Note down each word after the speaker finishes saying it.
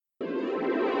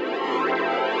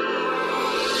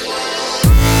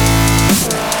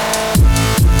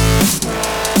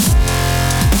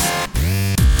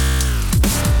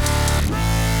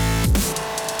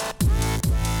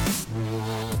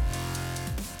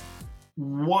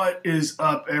What is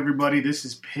up, everybody? This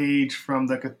is Paige from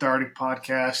the Cathartic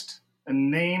Podcast, a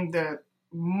name that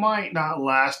might not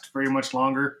last very much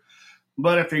longer,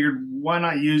 but I figured why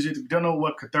not use it? If you don't know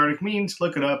what cathartic means,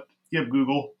 look it up. You have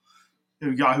Google, you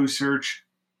have Yahoo search,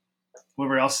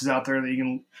 whatever else is out there that you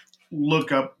can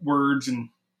look up words and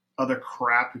other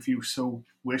crap if you so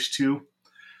wish to.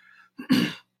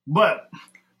 But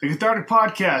the Cathartic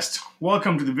Podcast,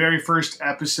 welcome to the very first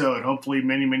episode. Hopefully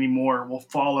many, many more will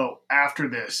follow after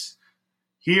this.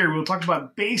 Here we'll talk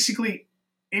about basically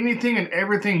anything and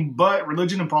everything but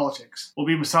religion and politics. We'll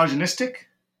be misogynistic.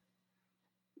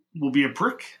 We'll be a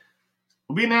prick.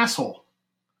 We'll be an asshole.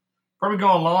 Probably go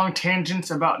on long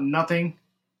tangents about nothing.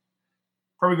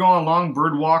 Probably go on long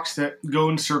bird walks that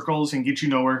go in circles and get you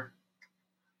nowhere.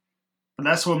 But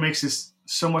that's what makes this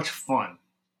so much fun.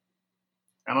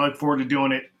 And I look forward to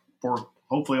doing it for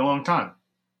hopefully a long time.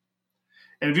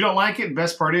 And if you don't like it,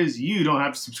 best part is you don't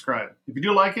have to subscribe. If you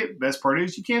do like it, best part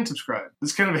is you can subscribe.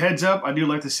 This is kind of a heads up. I do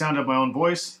like the sound of my own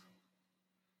voice.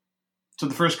 So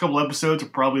the first couple episodes will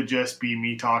probably just be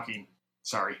me talking.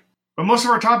 Sorry. But most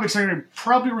of our topics are going to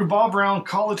probably revolve around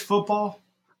college football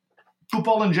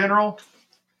in general,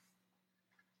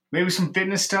 maybe some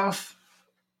fitness stuff,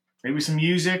 maybe some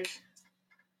music,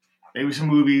 maybe some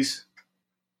movies,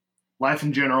 life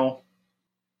in general.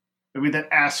 Maybe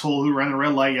that asshole who ran the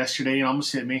red light yesterday and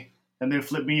almost hit me, and then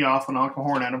flipped me off and honked my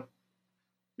horn at him.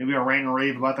 Maybe I'll rant and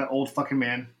rave about that old fucking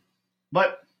man.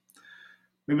 But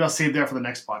maybe I'll save that for the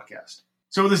next podcast.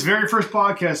 So this very first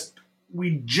podcast,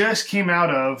 we just came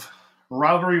out of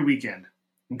rivalry weekend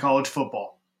in college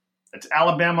football. It's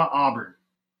Alabama, Auburn.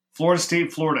 Florida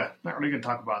State, Florida. Not really going to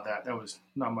talk about that. That was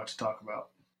not much to talk about.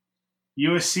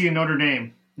 USC and Notre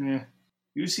Dame.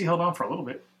 USC held on for a little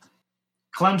bit.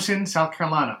 Clemson, South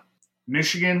Carolina.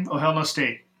 Michigan, Ohio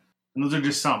State. And those are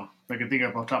just some I can think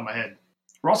of off the top of my head.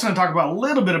 We're also going to talk about a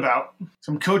little bit about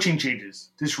some coaching changes.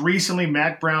 Just recently,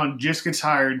 Mac Brown just gets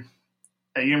hired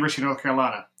at University of North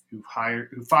Carolina, who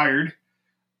fired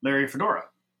Larry Fedora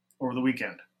over the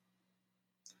weekend.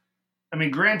 I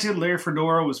mean, granted, Larry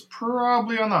Fedora was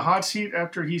probably on the hot seat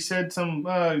after he said some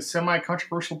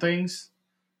semi-controversial things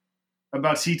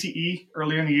about CTE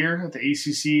earlier in the year at the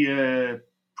ACC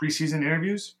preseason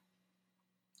interviews.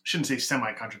 I shouldn't say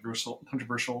semi-controversial.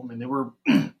 I mean, they were.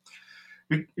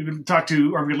 we talked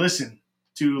to, or we listened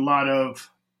to a lot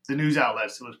of the news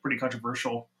outlets. It was pretty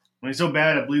controversial. I mean, so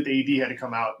bad, I believe the AD had to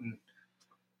come out and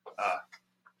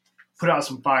put out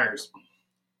some fires.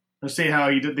 Let's say how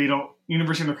University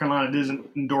of North Carolina doesn't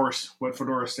endorse what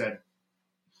Fedora said.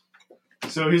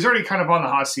 So he's already kind of on the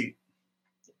hot seat.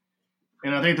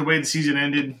 And I think the way the season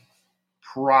ended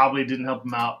probably didn't help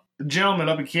him out. The gentleman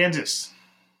up in Kansas.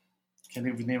 Can't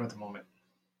think of his name at the moment.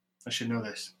 I should know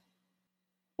this.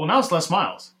 Well, now it's Les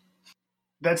Miles.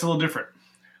 That's a little different.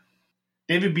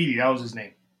 David Beatty, that was his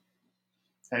name.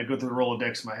 I had to go through the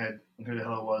Rolodex in my head and who the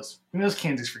hell it was. Who knows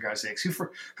Kansas, for God's sakes? Who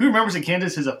remembers that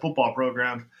Kansas is a football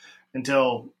program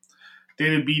until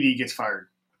David Beatty gets fired?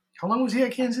 How long was he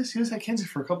at Kansas? He was at Kansas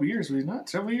for a couple years, was he not?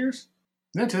 Several years?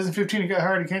 No, 2015, he got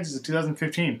hired at Kansas in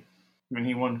 2015. I mean,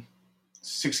 he won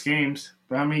 6 games.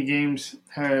 But how many games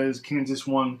has Kansas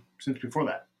won since before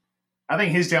that? I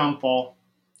think his downfall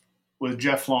was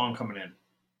Jeff Long coming in.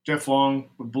 Jeff Long,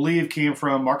 I believe, came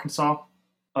from Arkansas.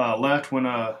 Left when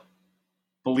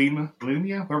Bulimia,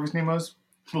 whoever his name was.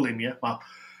 Bulimia, wow.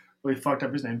 Really fucked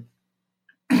up his name.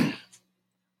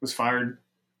 Was fired.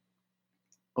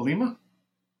 Bulimia?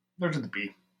 There's the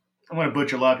B. I'm going to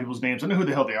butcher a lot of people's names. I know who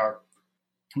the hell they are.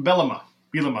 Bielema.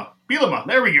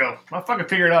 There we go. I'll fucking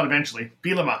figure it out eventually.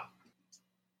 Bielema.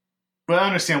 But I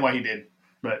understand why he did.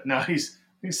 But now he's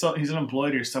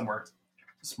unemployed or somewhere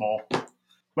small.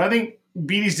 But I think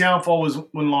Beatty's downfall was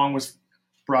when Long was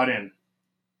brought in.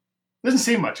 Doesn't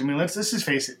say much. I mean, let's just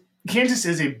face it. Kansas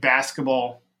is a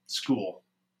basketball school.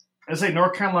 It's like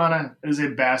North Carolina is a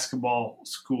basketball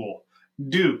school.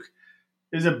 Duke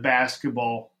is a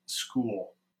basketball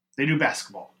school. They do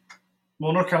basketball.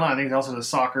 Well, North Carolina, I think, also does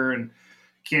soccer, and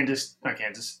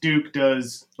Duke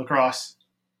does lacrosse.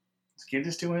 Does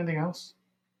Kansas do anything else?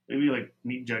 Maybe like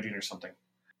meat judging or something,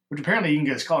 which apparently you can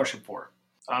get a scholarship for.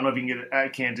 I don't know if you can get it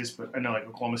at Kansas, but I know like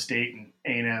Oklahoma State and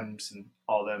A&M's and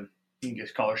all of them, you can get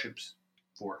scholarships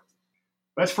for.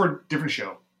 But that's for a different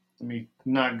show. Let me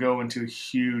not go into a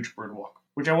huge bird walk,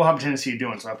 which I will have a tendency of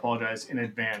doing, so I apologize in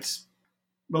advance.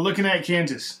 But looking at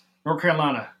Kansas, North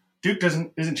Carolina, Duke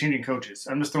isn't changing coaches.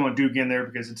 I'm just throwing Duke in there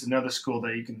because it's another school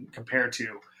that you can compare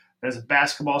to. As a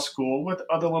basketball school with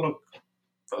other little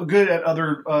good at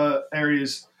other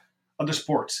areas, other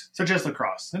sports, such as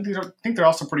lacrosse. I think they're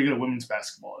also pretty good at women's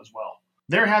basketball as well.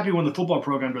 They're happy when the football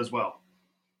program does well.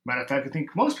 Matter of fact, I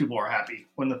think most people are happy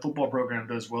when the football program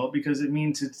does well because it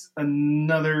means it's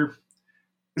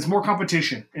more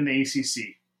competition in the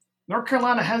ACC. North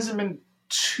Carolina hasn't been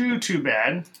too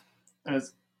bad,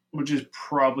 which is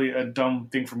probably a dumb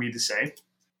thing for me to say.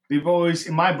 They've always,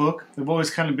 in my book,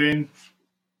 kind of been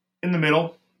in the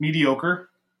middle, mediocre.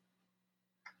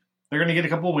 They're going to get a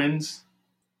couple wins.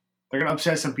 They're going to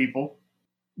upset some people,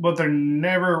 but they're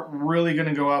never really going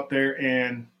to go out there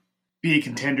and be a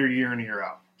contender year in and year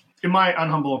out, in my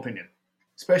unhumble opinion.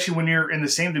 Especially when you're in the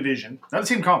same division, not the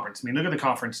same conference. I mean, look at the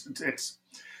conference. It's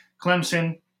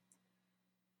Clemson,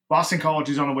 Boston College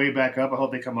is on the way back up. I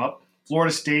hope they come up.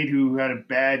 Florida State, who had a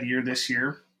bad year this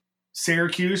year.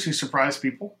 Syracuse, who surprised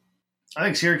people. I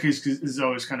think Syracuse is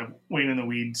always kind of waiting in the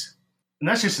weeds. And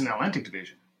that's just in the Atlantic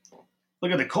Division.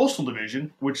 Look at the Coastal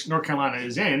Division, which North Carolina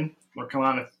is in. North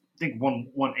Carolina, I think,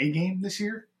 won a game this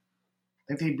year.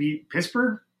 I think they beat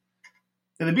Pittsburgh.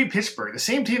 Yeah, they beat Pittsburgh, the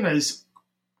same team as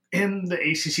in the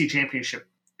ACC championship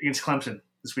against Clemson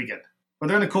this weekend. But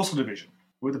they're in the Coastal Division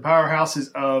with the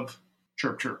powerhouses of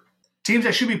chirp. Teams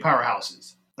that should be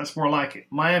powerhouses. That's more like it.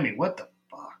 Miami, what the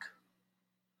fuck?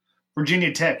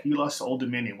 Virginia Tech, you lost to Old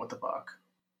Dominion. What the fuck?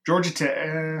 Georgia Tech,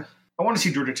 I want to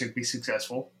see Georgia Tech be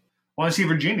successful. I want to see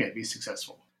Virginia be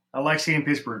successful. I like seeing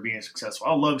Pittsburgh being successful.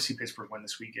 I'll love to see Pittsburgh win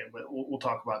this weekend, but we'll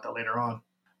talk about that later on.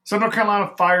 So North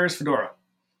Carolina fires Fedora.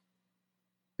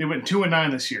 They went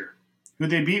 2-9 this year. Who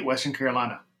did they beat? Western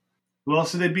Carolina. Who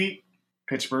else did they beat?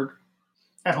 Pittsburgh.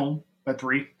 At home, by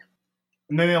 3.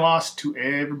 And then they lost to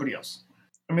everybody else.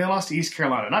 I mean, they lost to East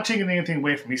Carolina. Not taking anything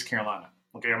away from East Carolina.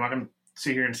 Okay, I'm not going to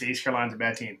sit here and say East Carolina's a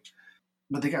bad team.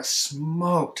 But they got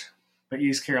smoked by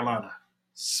East Carolina.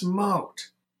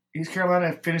 Smoked. East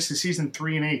Carolina finished the season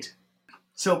 3-8.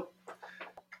 So,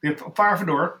 they fire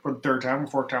Fedora for the third time or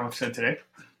fourth time I've said today.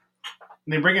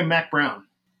 And they bring in Mac Brown.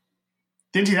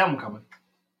 Didn't see that one coming.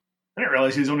 I didn't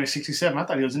realize he was only 67. I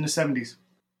thought he was in the 70s.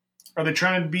 Are they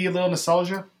trying to be a little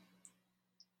nostalgia?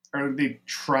 Are they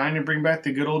trying to bring back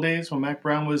the good old days when Mac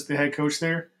Brown was the head coach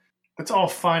there? That's all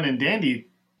fine and dandy.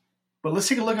 But let's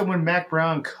take a look at when Mac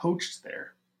Brown coached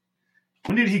there.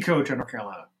 When did he coach at North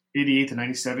Carolina? 88 to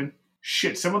 97?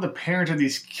 Shit, some of the parents of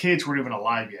these kids weren't even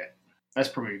alive yet.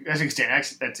 That's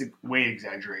way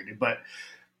exaggerated. But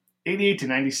 88 to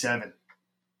 97.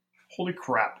 Holy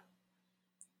crap.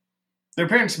 Their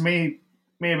parents may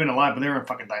have been alive, but they were in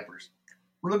fucking diapers.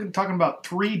 We're talking about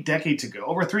 3 decades ago.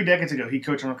 Over 3 decades ago, he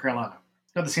coached North Carolina.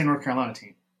 Not the same North Carolina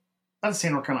team. Not the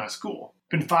same North Carolina school.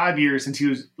 Been 5 years since he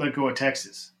was let go of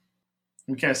Texas.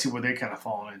 We kind of see what they kind of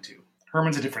fallen into.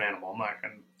 Herman's a different animal. I'm not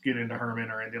going to get into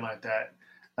Herman or anything like that.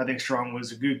 I think Strong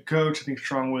was a good coach. I think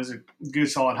Strong was a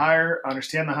good, solid hire. I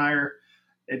understand the hire.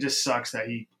 It just sucks that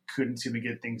he couldn't seem to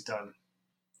get things done.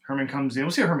 Herman comes in.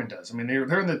 We'll see what Herman does. I mean,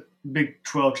 they're in the Big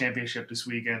 12 championship this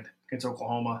weekend against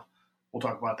Oklahoma. We'll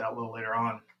talk about that a little later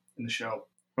on in the show.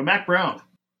 But Mac Brown,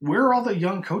 where are all the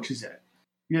young coaches at?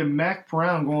 You have Mac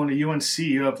Brown going to UNC.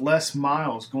 You have Les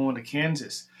Miles going to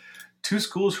Kansas. 2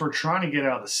 schools who are trying to get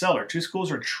out of the cellar. 2 schools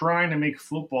who are trying to make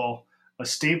football a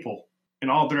staple in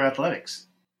all their athletics.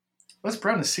 Les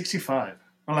Brown is 65.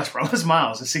 Oh, Les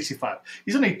Miles is 65.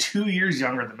 He's only 2 years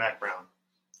younger than Mac Brown.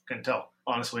 Couldn't tell,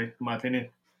 honestly, in my opinion.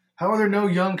 How are there no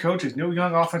young coaches, no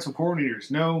young offensive coordinators,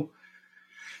 no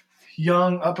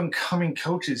young up-and-coming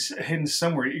coaches hidden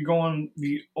somewhere? You're going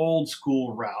the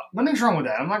old-school route. Nothing's wrong with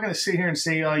that. I'm not going to sit here and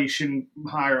say, you shouldn't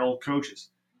hire old coaches.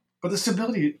 But the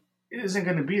stability isn't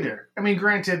going to be there. I mean,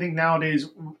 granted, I think nowadays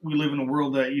we live in a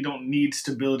world that you don't need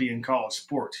stability in college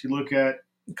sports. You look at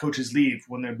coaches leave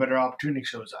when their better opportunity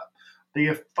shows up. They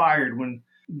get fired when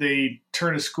they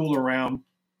turn a school around,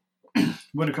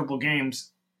 win a couple of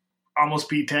games, almost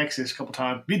beat Texas a couple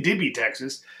times. Did beat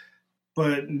Texas,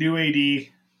 but new AD,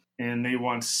 and they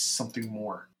want something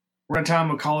more. We're in a time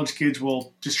when college kids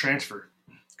will just transfer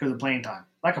because of playing time,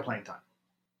 lack of playing time.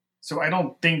 So I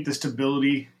don't think the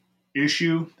stability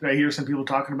issue that I hear some people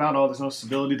talking about, there's no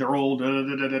stability, they're old,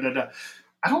 I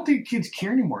don't think kids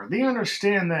care anymore. They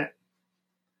understand that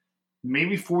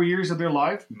maybe 4 years of their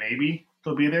life, maybe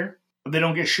they'll be there. If they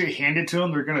don't get shit handed to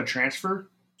them, they're going to transfer.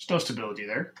 There's no stability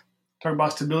there. Talk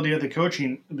about stability at the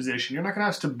coaching position. You're not going to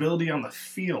have stability on the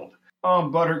field. Oh,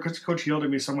 I'm butthurt because the coach yelled at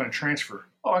me, so I'm going to transfer.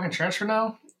 Oh, I can transfer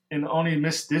now and only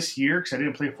miss this year because I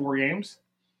didn't play 4 games?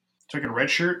 So I can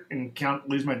redshirt and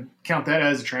count that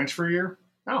as a transfer year?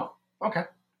 Oh, okay.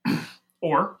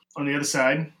 Or, on the other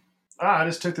side, I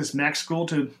just took this MAC school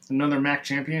to another MAC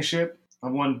championship. I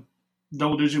won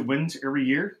double-digit wins every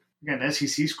year. I got an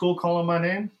SEC school calling my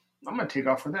name. I'm going to take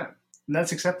off for them. And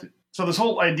that's accepted. So this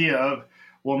whole idea of,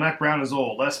 well, Mac Brown is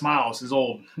old, Les Miles is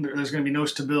old, there's going to be no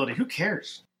stability. Who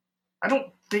cares? I don't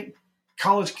think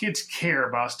college kids care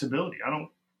about stability. I don't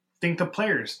think the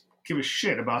players give a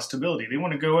shit about stability. They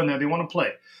want to go in there. They want to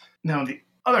play. Now, on the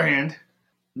other hand,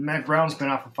 Mac Brown's been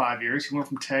out for 5 years. He went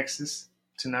from Texas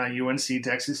to now UNC,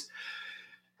 Texas.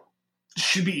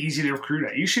 Should be easy to recruit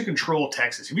at. You should control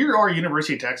Texas. If you are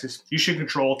University of Texas, you should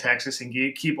control Texas and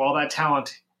keep all that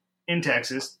talent in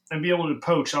Texas and be able to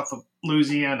poach off of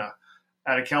Louisiana,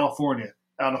 out of California,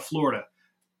 out of Florida,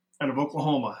 out of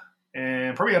Oklahoma,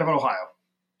 and probably out of Ohio.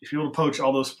 You should be able to poach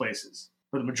all those places.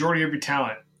 But the majority of your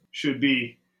talent should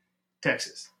be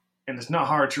Texas. And it's not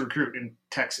hard to recruit in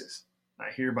Texas.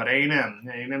 I hear about A&M.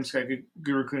 A&M's got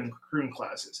good recruiting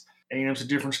classes. A&M's a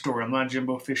different story. I'm not a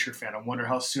Jimbo Fisher fan. I wonder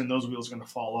how soon those wheels are going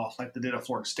to fall off like they did at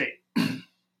Florida State.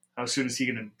 How soon is he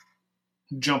going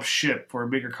to jump ship for a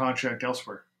bigger contract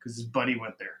elsewhere because his buddy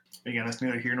went there? Again, that's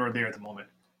neither here nor there at the moment.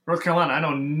 North Carolina, I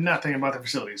know nothing about the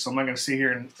facilities, so I'm not going to sit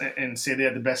here and say they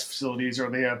have the best facilities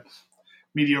or they have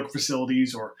mediocre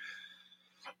facilities or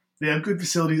they have good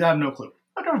facilities. I have no clue.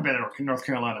 I've never been in North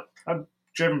Carolina. I've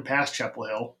driven past Chapel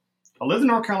Hill. I lived in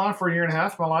North Carolina for a year and a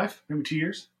half of my life, maybe 2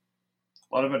 years.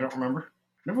 A lot of it I don't remember.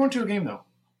 Never went to a game, though.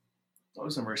 That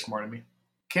wasn't very smart of me.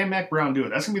 Can Mac Brown do it?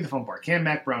 That's going to be the fun part. Can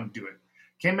Mac Brown do it?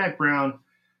 Can Mac Brown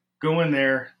go in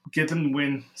there, get them to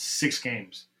win 6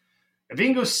 games? If he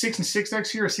can go 6-6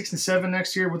 next year or 6-7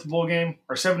 next year with the bowl game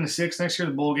or 7-6 next year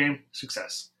with the bowl game,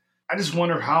 success. I just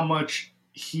wonder how much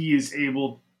he is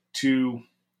able to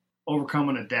overcome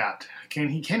and adapt. Can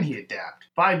he adapt?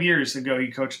 5 years ago, he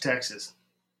coached Texas.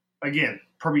 Again,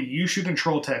 probably you should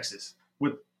control Texas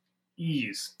with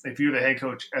ease if you're the head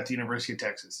coach at the University of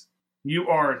Texas. You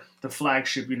are the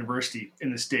flagship university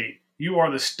in the state. You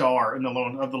are the star of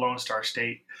the Lone Star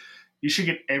State. You should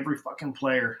get every fucking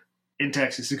player in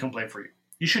Texas to come play for you.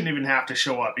 You shouldn't even have to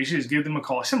show up. You should just give them a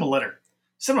call. Send them a letter.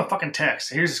 Send them a fucking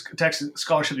text. Here's a Texas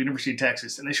scholarship at the University of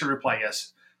Texas, and they should reply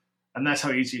yes. And that's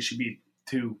how easy it should be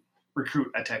to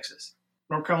recruit at Texas.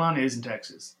 North Carolina isn't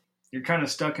Texas. You're kind of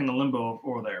stuck in a limbo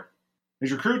over there.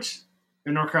 There's recruits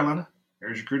in North Carolina.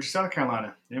 There's recruits in South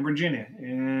Carolina, in Virginia,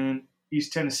 in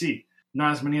East Tennessee.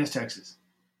 Not as many as Texas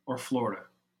or Florida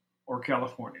or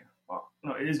California. Well,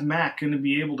 no, is Mac going to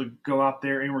be able to go out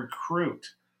there and recruit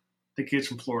the kids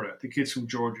from Florida, the kids from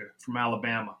Georgia, from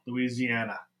Alabama,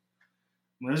 Louisiana? I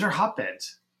mean, those are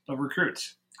hotbeds of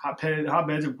recruits,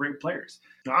 hotbeds of great players.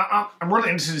 Now, I'm really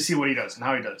interested to see what he does and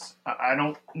how he does. I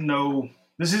don't know.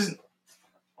 This isn't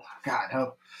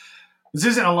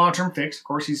a long-term fix. Of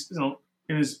course, he's in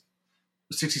his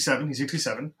 67. He's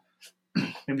 67,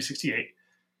 maybe 68.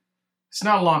 It's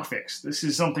not a long fix. This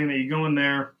is something that you go in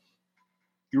there,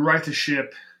 you right the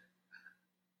ship,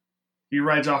 he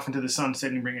rides off into the sunset,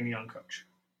 and you bring in a young coach.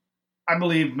 I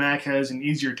believe Mac has an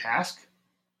easier task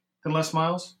than Les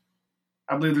Miles.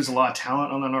 I believe there's a lot of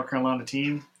talent on the North Carolina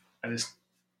team. I just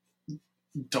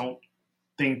don't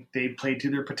think they played to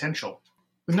their potential.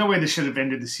 There's no way they should have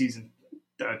ended the season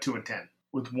 2-10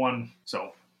 with one.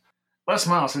 So Les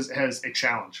Miles has a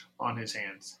challenge on his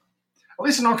hands. At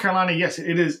least in North Carolina, yes,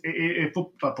 it is a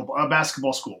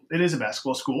basketball school. It is a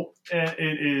basketball school, and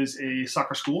it is a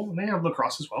soccer school, and they have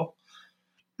lacrosse as well.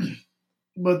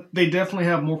 But they definitely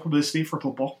have more publicity for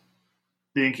football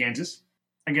than in Kansas.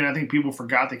 Again, I think people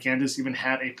forgot that Kansas even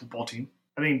had a football team.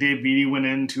 I think Dave Beatty went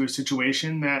into a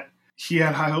situation that he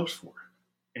had high hopes for.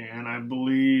 And I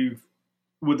believe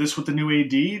with the new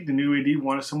AD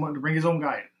wanted someone to bring his own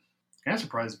guy in. I'm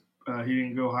surprised he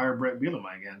didn't go hire Brett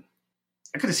Bielema again.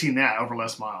 I could have seen that over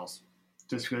Les Miles,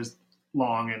 just because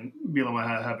Long and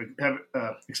Bielema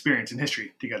have experience and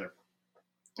history together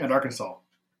at Arkansas.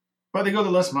 But they go the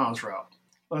Les Miles route.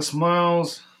 Les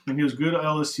Miles, when he was good at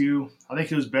LSU, I think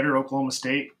he was better at Oklahoma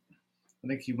State. I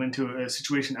think he went to a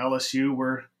situation at LSU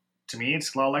where, to me,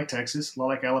 it's a lot like Texas, a lot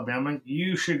like Alabama.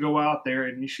 You should go out there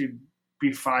and you should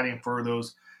be fighting for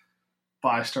those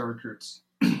 5-star recruits.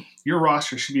 Your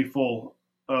roster should be full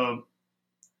of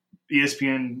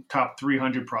ESPN top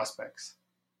 300 prospects,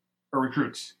 or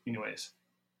recruits, anyways.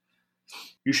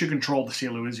 You should control the state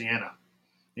of Louisiana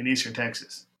in eastern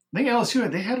Texas. I think LSU,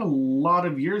 they had a lot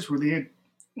of years where they had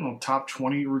top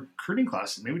 20 recruiting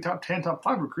classes, maybe top 10, top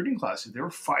 5 recruiting classes. They were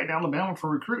fighting Alabama for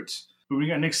recruits. But we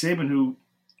got Nick Saban, who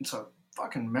is a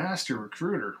fucking master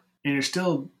recruiter, and you're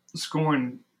still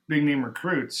scoring big-name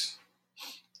recruits.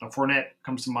 Now, Fournette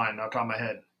comes to mind off the top of my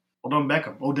head. Odell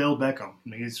Beckham. I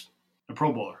mean, he's a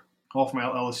Pro Bowler, all from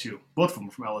LSU. Both of them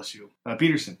from LSU.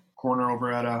 Peterson, corner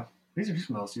over at he's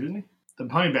from LSU, isn't he? The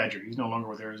Honey Badger. He's no longer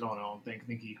with Arizona. I don't think. I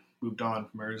think he moved on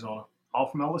from Arizona. All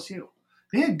from LSU.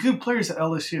 They had good players at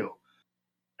LSU.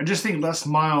 I just think Les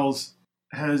Miles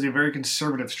has a very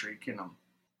conservative streak in him.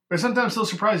 But sometimes he'll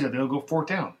surprise you. They'll go 4th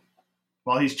down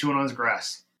while he's chewing on his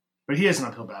grass. But he has an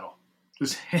uphill battle.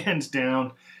 Just hands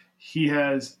down, he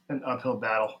has an uphill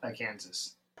battle at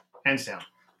Kansas. Hands down.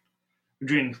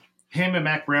 Between him and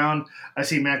Mac Brown, I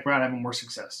see Mac Brown having more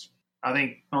success. I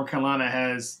think North Carolina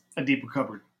has a deeper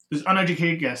cupboard. There's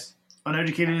uneducated guess,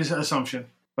 uneducated assumption,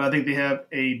 but I think they have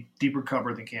a deeper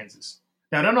cupboard than Kansas.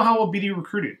 Now, I don't know how well BD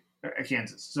recruited at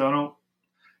Kansas, so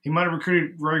he might have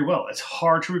recruited very well. It's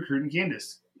hard to recruit in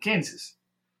Kansas, because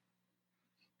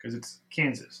it's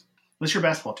Kansas. Unless you're a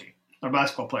basketball team or a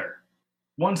basketball player.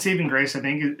 One saving grace, I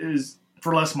think, is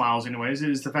for Les Miles, anyways,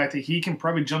 is the fact that he can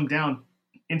probably jump down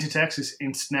into Texas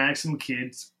and snag some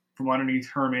kids from underneath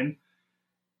Herman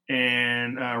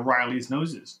and Riley's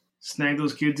noses. Snag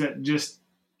those kids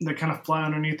that kind of fly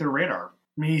underneath their radar.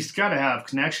 I mean, he's got to have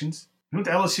connections. With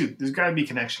LSU, there's got to be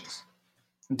connections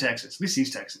in Texas, at least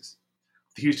East Texas.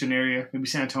 The Houston area, maybe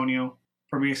San Antonio.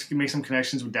 Probably make some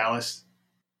connections with Dallas.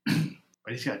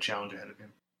 But he's got a challenge ahead of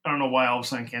him. I don't know why all of a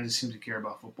sudden Kansas seems to care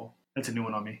about football. That's a new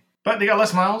one on me. But they got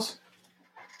Les Miles.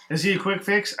 Is he a quick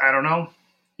fix? I don't know.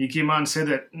 He came out and said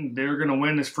that they're going to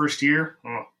win this first year.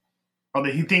 Or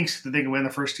that he thinks that they can win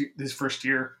this first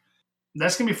year.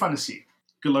 That's going to be fun to see.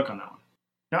 Good luck on that one.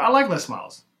 Now, I like Les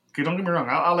Miles. Okay, don't get me wrong.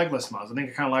 I like Les Miles. I think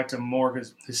I kind of liked him more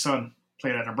because his son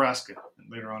played at Nebraska. And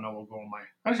later on, I will go on my...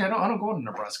 Actually, I don't go to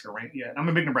Nebraska right yet. I'm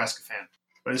a big Nebraska fan.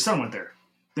 But his son went there.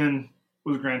 Then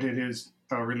was granted his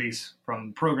release from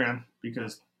the program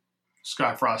because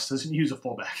Scott Frost doesn't use a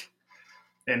fullback.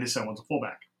 And his son was a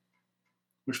fullback.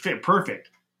 Which fit perfect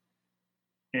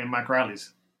in Mike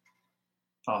Riley's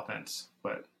offense.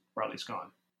 But Riley's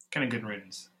gone. Kind of good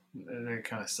riddance. It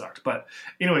kind of sucked. But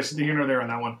anyways, here nor there on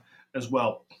that one as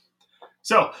well.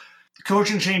 So, the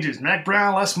coaching changes. Mac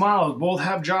Brown, Les Miles both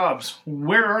have jobs.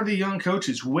 Where are the young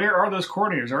coaches? Where are those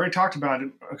coordinators? I already talked about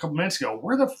it a couple minutes ago.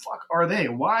 Where the fuck are they?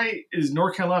 Why is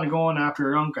North Carolina going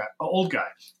after an old guy?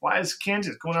 Why is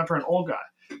Kansas going after an old guy?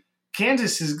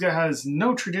 Kansas has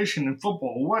no tradition in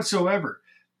football whatsoever.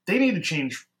 They need to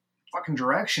change fucking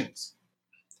directions.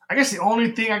 I guess the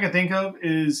only thing I can think of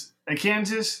is at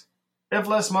Kansas, if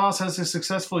Les Miles has a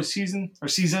successful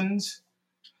seasons,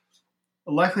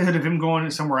 the likelihood of him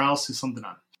going somewhere else is something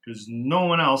on. Because no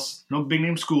one else, no big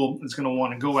name school, is going to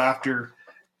want to go after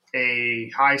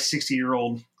a high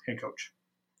 60-year-old head coach.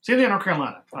 Same thing in North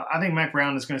Carolina. I think Mac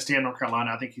Brown is going to stay in North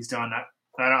Carolina. I think he's done that.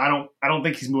 I don't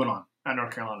think he's moving on at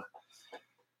North Carolina.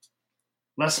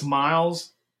 Les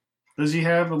Miles, does he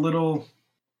have a little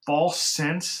false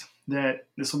sense that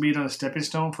this will be another stepping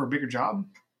stone for a bigger job?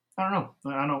 I don't know.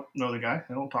 I don't know the guy.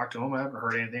 I don't talk to him. I haven't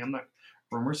heard anything. I'm not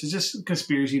rumors. It's just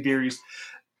conspiracy theories.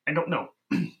 I don't know.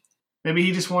 Maybe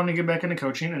he just wanted to get back into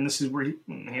coaching, and this is where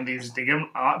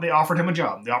they offered him a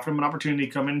job. They offered him an opportunity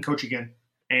to come in and coach again,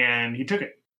 and he took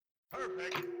it.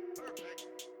 Perfect.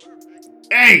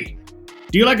 Hey,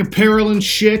 do you like apparel and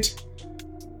shit?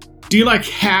 Do you like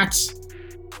hats,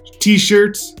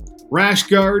 t-shirts, rash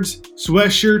guards,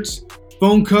 sweatshirts,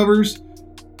 phone covers,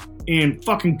 and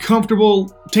fucking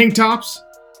comfortable tank tops?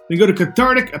 Then go to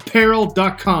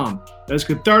catharticapparel.com. That's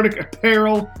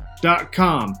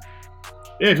catharticapparel.com.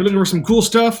 Yeah, if you're looking for some cool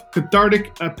stuff,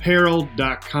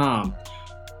 catharticapparel.com.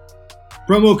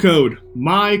 Promo code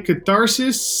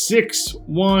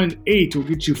MyCatharsis618 will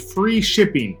get you free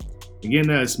shipping. Again,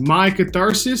 that's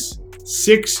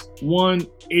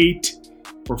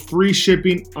MyCatharsis618 for free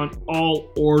shipping on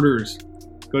all orders.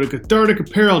 Go to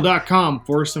catharticapparel.com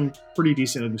for some pretty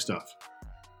decent looking stuff.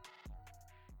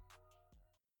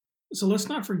 So let's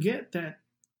not forget that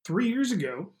 3 years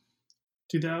ago,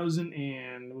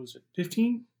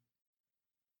 2015,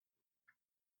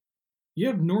 you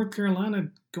have North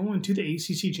Carolina going to the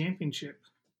ACC championship.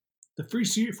 The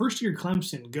first year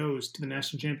Clemson goes to the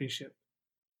national championship.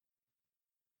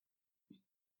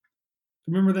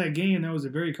 Remember that game? That was a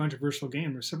very controversial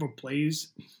game. There were several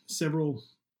plays, several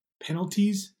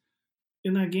penalties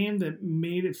in that game that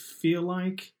made it feel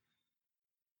like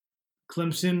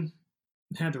Clemson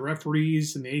had the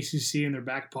referees and the ACC in their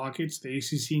back pockets. The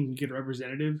ACC can get a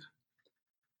representative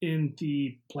in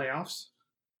the playoffs.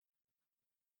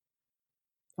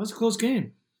 That was a close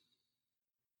game.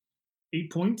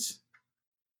 8 points.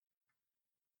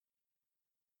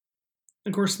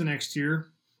 Of course, the next year,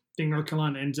 I think North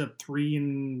Carolina ends up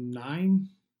 3-9.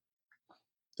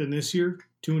 Then this year,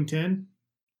 2-10.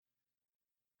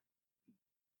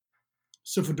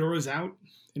 So Fedora's out,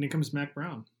 and in comes Mac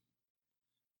Brown.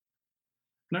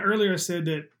 Now, earlier I said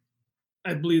that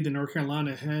I believe that North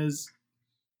Carolina has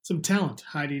some talent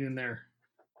hiding in there.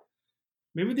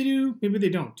 Maybe they do, maybe they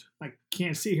don't. I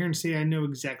can't sit here and say I know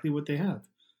exactly what they have.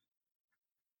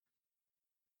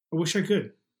 I wish I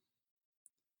could.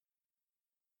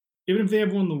 Even if they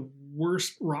have one of the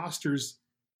worst rosters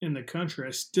in the country,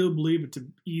 I still believe it's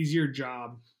an easier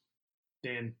job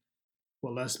than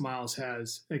what Les Miles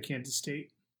has at Kansas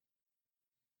State.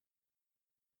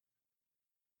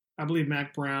 I believe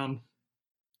Mac Brown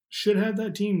should have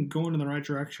that team going in the right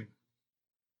direction.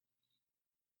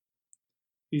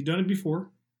 He's done it before.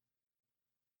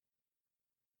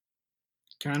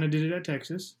 Kind of did it at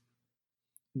Texas.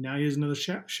 Now he has another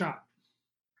shot.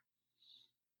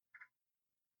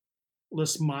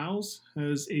 Les Miles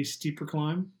has a steeper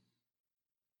climb.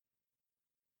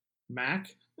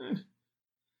 Mac, I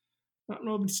don't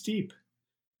know if it's steep.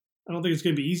 I don't think it's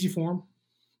going to be easy for him,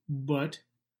 but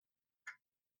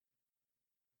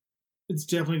it's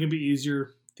definitely going to be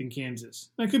easier than Kansas.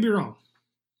 I could be wrong.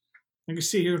 I could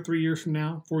sit here 3 years from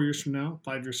now, 4 years from now,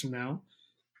 5 years from now,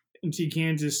 and see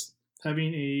Kansas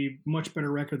having a much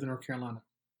better record than North Carolina.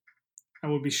 I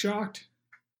would be shocked.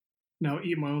 Now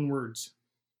eat my own words.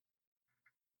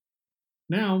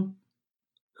 Now,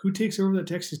 who takes over that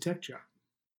Texas Tech job?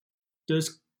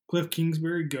 Does Cliff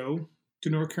Kingsbury go to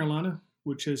North Carolina,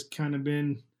 which has kind of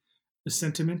been a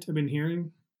sentiment I've been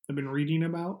hearing, I've been reading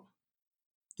about?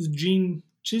 Does Gene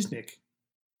Chisnick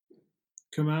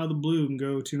come out of the blue and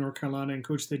go to North Carolina and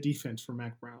coach the defense for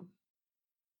Mac Brown?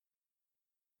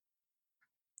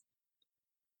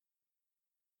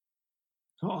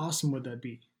 How awesome would that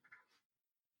be?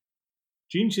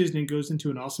 Gene Chisnick goes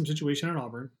into an awesome situation at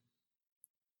Auburn,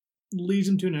 leads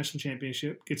him to a national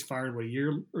championship, gets fired, a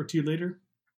year or two later?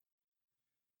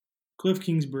 Cliff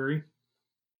Kingsbury,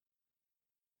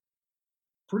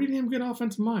 pretty damn good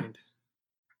offensive mind.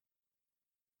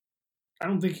 I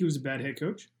don't think he was a bad head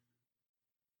coach.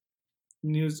 I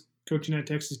mean, he was coaching at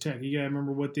Texas Tech. You gotta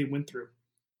remember what they went through.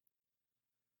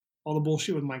 All the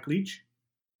bullshit with Mike Leach.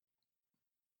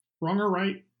 Wrong or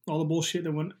right, all the bullshit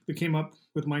that came up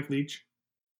with Mike Leach.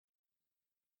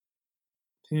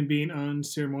 Him being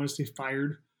unceremoniously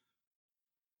fired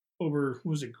over,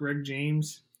 what was it, Greg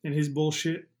James and his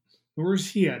bullshit. Where's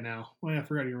he at now? Well, I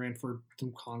forgot he ran for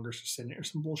some Congress or Senate or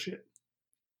some bullshit.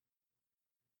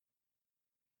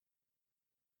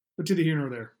 But to the here nor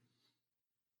there.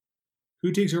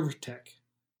 Who takes over Tech?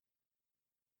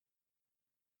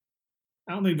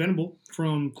 I don't think Venable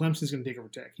from Clemson is going to take over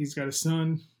Tech. He's got a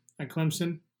son at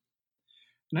Clemson.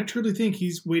 And I truly think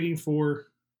he's waiting for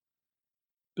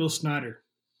Bill Snyder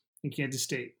in Kansas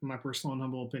State, in my personal and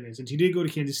humble opinion. Since he did go to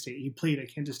Kansas State, he played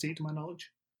at Kansas State to my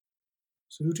knowledge.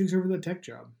 So who takes over that Tech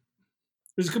job?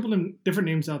 There's a couple of different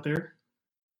names out there.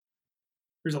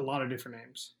 There's a lot of different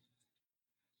names.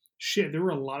 Shit, there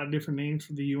were a lot of different names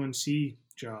for the UNC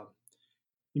job.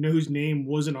 You know whose name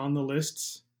wasn't on the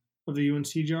lists of the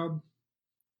UNC job?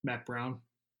 Mac Brown.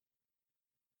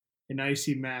 And now you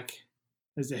see Mac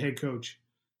as the head coach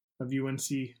of UNC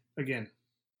again.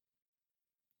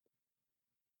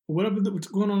 What's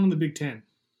going on in the Big Ten?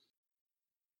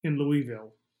 In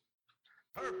Louisville.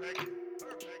 Perfect.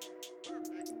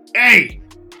 Hey!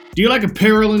 Do you like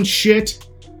apparel and shit?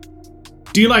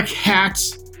 Do you like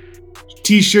hats,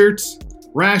 t-shirts,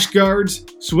 rash guards,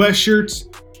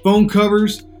 sweatshirts, phone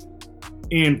covers,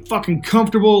 and fucking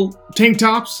comfortable tank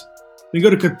tops? Then go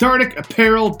to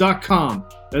catharticapparel.com.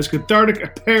 That's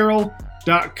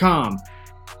catharticapparel.com.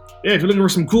 Yeah, if you're looking for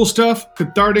some cool stuff,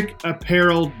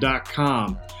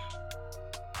 catharticapparel.com.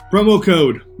 Promo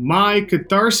code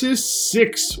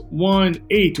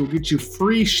MyCatharsis618 will get you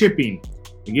free shipping.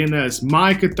 Again, that is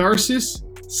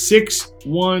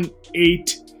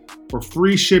MyCatharsis618 for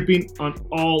free shipping on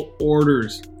all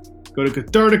orders. Go to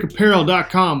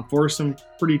catharticapparel.com for some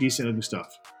pretty decent looking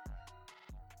stuff.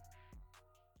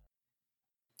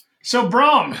 So,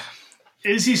 Brom,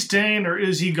 is he staying or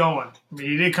is he going? I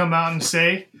mean, he did come out and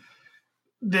say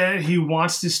that he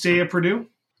wants to stay at Purdue.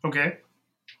 Okay.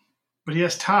 But he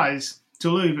has ties to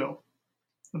Louisville.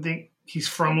 I think he's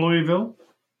from Louisville.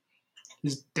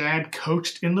 His dad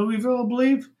coached in Louisville, I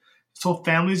believe. His whole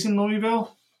family's in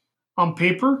Louisville. On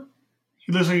paper,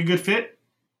 he looks like a good fit.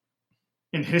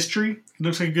 In history, he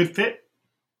looks like a good fit.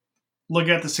 Look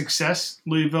at the success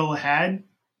Louisville had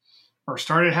or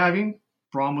started having.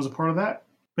 Braun was a part of that.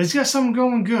 But he's got something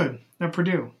going good at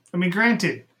Purdue. I mean,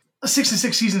 granted, a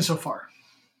 6-6 season so far.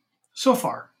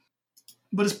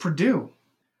 But it's Purdue.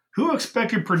 Who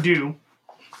expected Purdue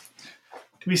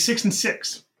to be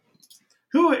 6-6?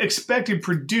 Who expected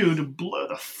Purdue to blow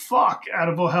the fuck out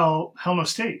of Ohio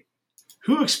State?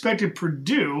 Who expected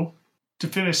Purdue to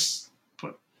finish,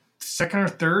 second or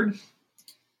third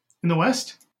in the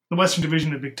West? The Western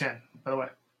Division of the Big Ten, by the way.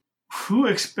 Who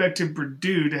expected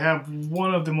Purdue to have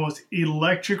one of the most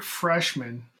electric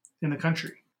freshmen in the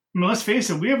country? I mean, let's face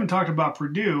it, we haven't talked about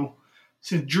Purdue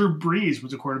since Drew Brees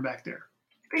was a quarterback there.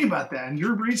 Think about that. And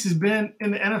Drew Brees has been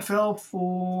in the NFL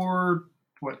for,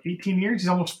 18 years? He's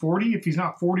almost 40, if he's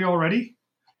not 40 already.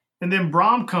 And then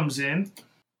Brom comes in,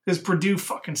 because Purdue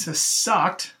fucking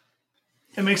sucked,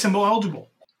 and makes him eligible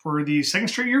for the second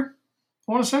straight year,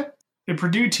 I want to say. A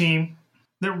Purdue team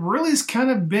that really has kind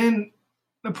of been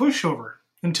a pushover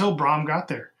until Brom got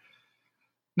there.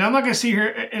 Now, I'm not going to sit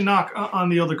here and knock on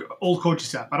the old coaching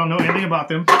staff. I don't know anything about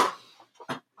them.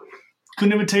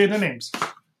 Couldn't even tell you their names.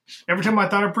 Every time I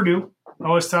thought of Purdue, I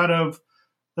always thought of,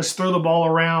 let's throw the ball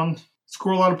around,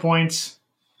 score a lot of points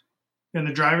in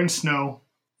the driving snow,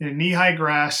 in knee-high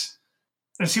grass,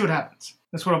 and see what happens.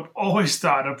 That's what I've always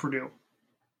thought of Purdue.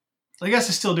 I guess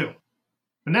I still do.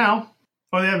 But now,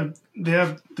 they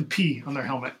have the P on their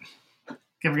helmet.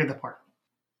 Can't forget that part.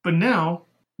 But now,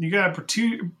 you got a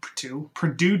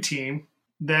Purdue team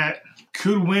that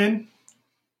could win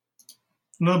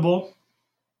another bowl.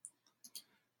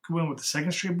 Could win with the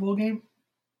second straight bowl game.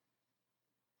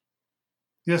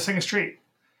 Yeah, second straight.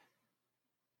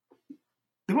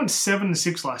 They went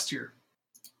 7-6 last year.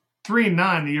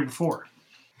 3-9 the year before.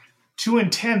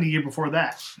 2-10 the year before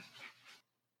that.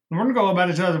 And we're going to go back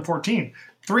to 2014.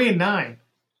 3-9.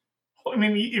 I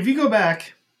mean, if you go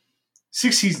back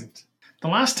 6 seasons, the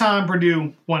last time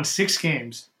Purdue won 6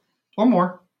 games or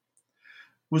more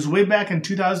was way back in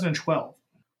 2012.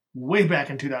 Way back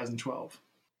in 2012.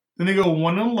 Then they go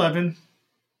 1-11,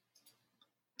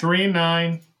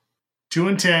 3-9,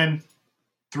 2-10,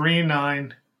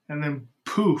 3-9, and then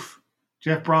poof,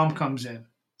 Jeff Brom comes in,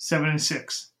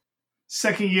 7-6.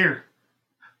 Second year,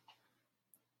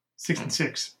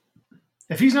 6-6.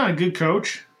 If he's not a good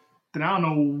coach, then I don't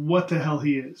know what the hell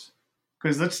he is.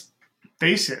 Because let's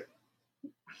face it,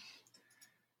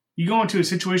 you go into a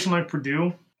situation like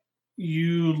Purdue,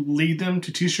 you lead them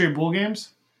to 2 straight bowl games.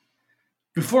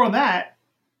 Before that,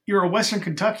 you're at Western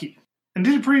Kentucky. And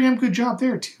did a pretty damn good job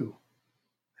there, too.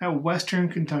 At Western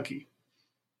Kentucky.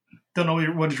 Don't know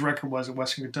what his record was at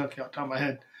Western Kentucky off the top of my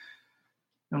head.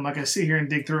 I'm not going to sit here and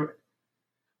dig through it.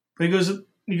 But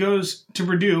he goes to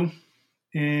Purdue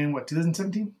in,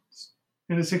 2017?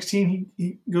 In 16,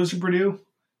 he goes to Purdue.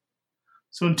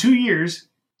 So in 2 years,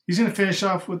 he's going to finish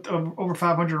off with over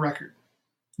 500 record.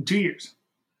 In 2 years.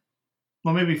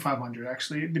 Well, maybe 500,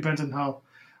 actually. It depends on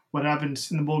what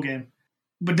happens in the bowl game.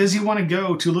 But does he want to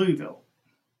go to Louisville?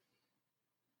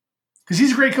 Because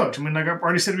he's a great coach. I mean, like I've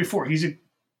already said it before, he's a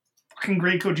fucking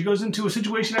great coach. He goes into a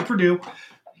situation at Purdue,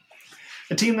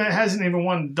 a team that hasn't even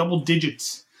won double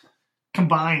digits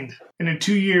combined. And in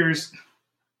 2 years,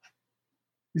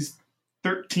 he's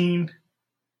 13-12.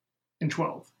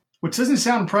 Which doesn't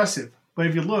sound impressive, but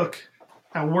if you look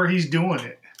at where he's doing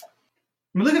it,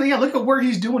 I mean, look at where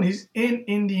he's doing. He's in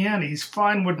Indiana. He's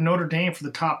fighting with Notre Dame for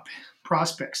the top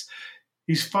prospects.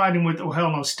 He's fighting with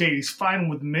Ohio State. He's fighting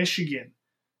with Michigan,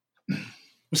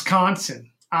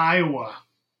 Wisconsin, Iowa,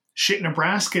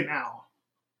 Nebraska now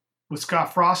with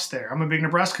Scott Frost there. I'm a big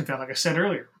Nebraska fan, like I said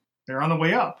earlier. They're on the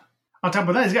way up. On top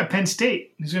of that, he's got Penn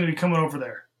State. He's going to be coming over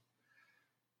there.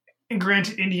 And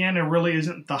granted, Indiana really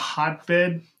isn't the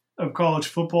hotbed of college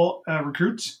football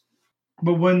recruits.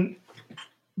 But when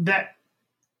that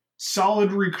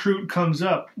solid recruit comes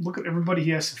up, look at everybody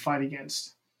he has to fight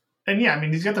against. And yeah, I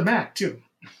mean, he's got the MAC too,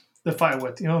 to fight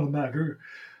with. The MAC.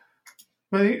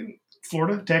 But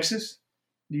Florida, Texas,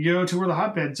 you go to where the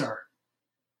hotbeds are.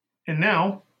 And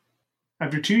now,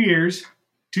 after 2 years,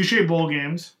 2 straight bowl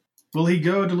games, will he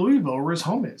go to Louisville, where his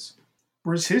home is,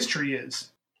 where his history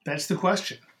is? That's the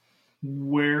question.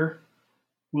 Where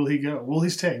will he go? Will he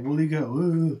stay? Will he go?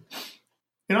 Ooh.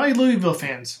 And all you Louisville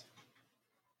fans,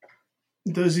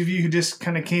 those of you who just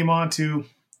kind of came on to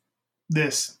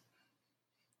this,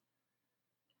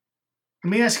 let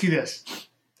me ask you this.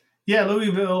 Yeah,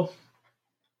 Louisville,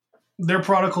 their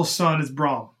prodigal son is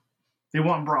Brom. They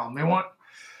want Brom. They want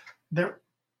the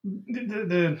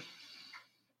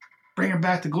bringing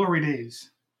back the glory days.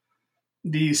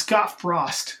 The Scott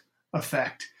Frost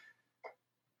effect.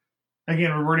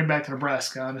 Again, reverting back to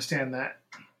Nebraska. I understand that.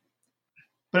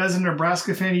 But as a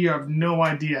Nebraska fan, you have no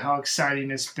idea how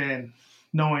exciting it's been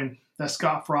knowing that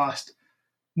Scott Frost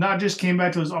not just came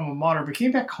back to his alma mater, but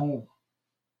came back home.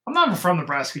 I'm not even from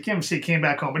Nebraska. I can't even say he came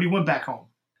back home, but he went back home.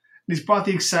 And he's brought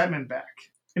the excitement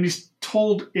back. And he's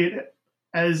told it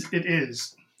as it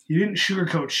is. He didn't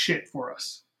sugarcoat shit for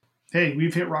us. Hey,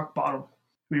 we've hit rock bottom.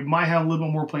 We might have a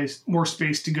little more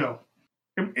space to go.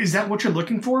 Is that what you're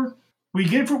looking for? We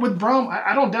get it with Brom?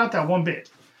 I don't doubt that one bit.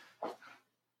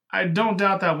 I don't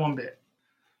doubt that one bit.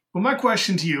 But my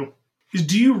question to you is,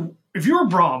 if you're a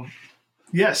Brom,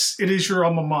 yes, it is your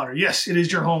alma mater. Yes, it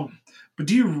is your home. But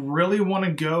do you really want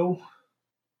to go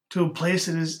to a place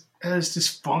that is as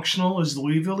dysfunctional as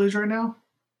Louisville is right now.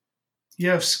 You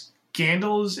have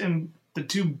scandals in the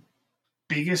two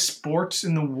biggest sports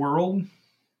in the world.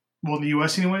 Well, in the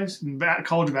U.S. anyways,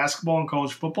 college basketball and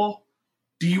college football.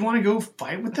 Do you want to go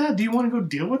fight with that? Do you want to go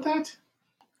deal with that?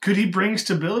 Could he bring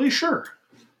stability? Sure.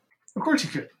 Of course he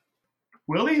could.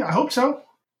 Will he? I hope so.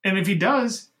 And if he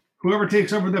does, whoever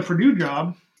takes over the Purdue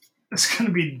job is going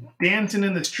to be dancing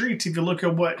in the streets if you look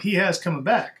at what he has coming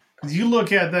back. Because you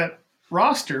look at that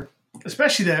roster,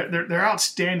 especially they're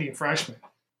outstanding freshmen.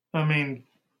 I mean,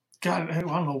 God, I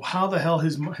don't know how the hell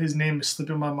his name is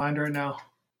slipping my mind right now.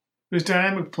 There's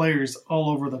dynamic players all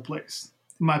over the place,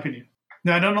 in my opinion.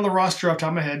 Now, I don't know the roster off the top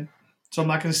of my head, so I'm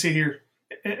not going to sit here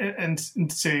and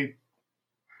say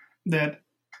that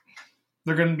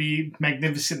they're going to be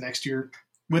magnificent next year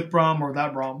with Brom or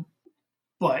without Brom.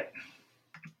 But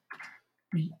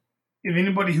if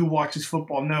anybody who watches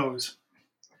football knows,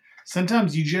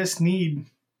 sometimes you just need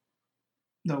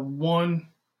the one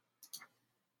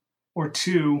or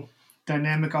two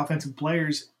dynamic offensive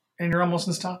players, and you're almost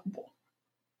unstoppable.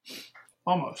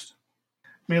 Almost.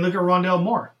 I mean, look at Rondell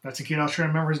Moore. That's a kid I was trying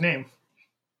to remember his name.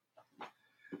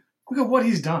 Look at what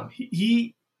he's done.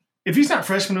 He if he's not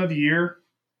freshman of the year,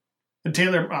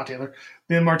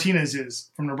 then Martinez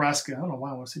is from Nebraska. I don't know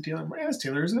why I want to say Taylor. Yeah, it's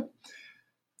Taylor, isn't it?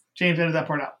 James edited that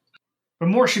part out. But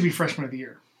Moore should be freshman of the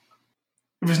year.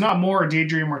 If it's not Moore or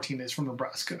Adrian Martinez from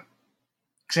Nebraska.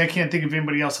 Because I can't think of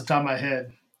anybody else off the top of my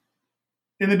head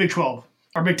in the Big 12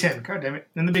 or Big 10. God damn it.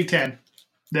 In the Big 10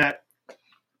 that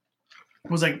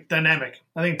was like dynamic.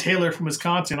 I think Taylor from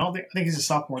Wisconsin. I think he's a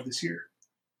sophomore this year.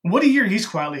 What a year he's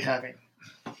quietly having.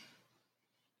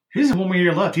 He has one more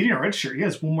year left. He didn't redshirt. He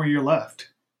has one more year left.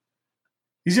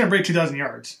 He's going to break 2,000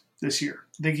 yards this year.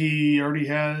 I think he already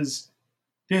has.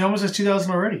 He almost has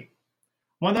 2,000 already.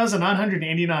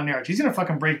 1,989 yards. He's going to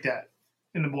fucking break that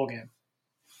in the bowl game.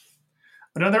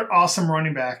 Another awesome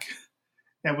running back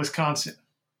at Wisconsin.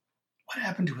 What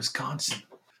happened to Wisconsin?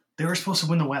 They were supposed to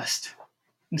win the West.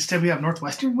 Instead, we have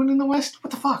Northwestern winning the West?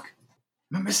 What the fuck?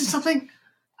 Am I missing something?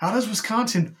 How does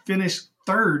Wisconsin finish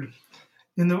third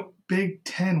in the Big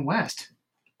Ten West?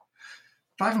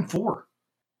 5-4.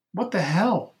 What the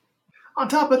hell? On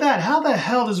top of that, how the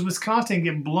hell does Wisconsin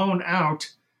get blown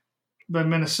out by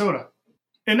Minnesota?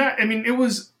 And it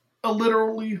was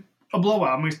literally a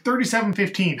blowout. I mean,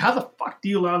 37-15. How the fuck do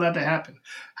you allow that to happen?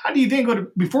 How do you then go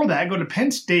to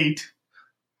Penn State?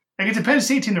 And get the Penn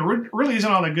State team that really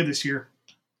isn't all that good this year,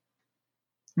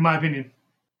 in my opinion,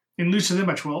 and lose to them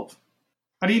by 12.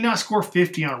 How do you not score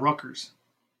 50 on Rutgers?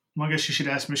 Well, I guess you should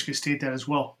ask Michigan State that as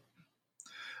well.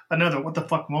 Another what the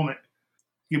fuck moment.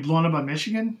 You get blown up by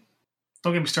Michigan?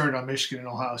 Don't get me started on Michigan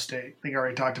and Ohio State. I think I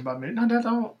already talked about Michigan. No, I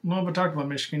don't know if I talked about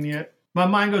Michigan yet. My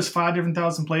mind goes 5 different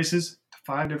thousand places.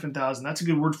 5 different thousand. That's a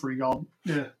good word for y'all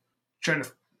to try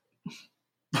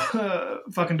to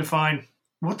fucking define.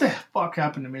 What the fuck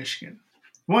happened to Michigan?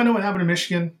 You want to know what happened to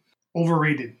Michigan?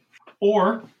 Overrated.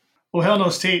 Or Ohio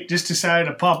State just decided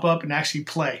to pop up and actually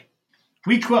play.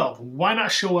 Week 12, why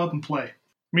not show up and play?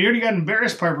 We already got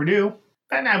embarrassed by Purdue.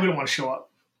 Now we don't want to show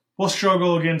up. We'll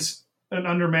struggle against an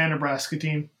undermanned Nebraska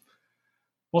team.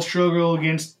 We'll struggle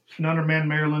against an undermanned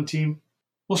Maryland team.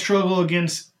 We'll struggle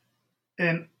against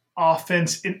an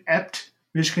offense inept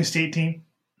Michigan State team.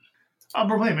 Oh,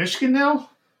 we're playing Michigan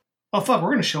now? Oh, fuck, we're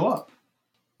going to show up.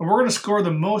 And we're going to score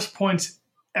the most points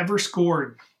ever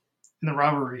scored in the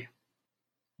rivalry.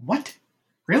 What?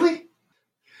 Really?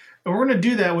 And we're going to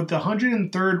do that with the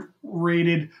 103rd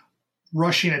rated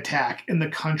rushing attack in the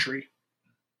country.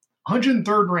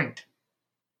 103rd ranked.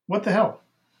 What the hell?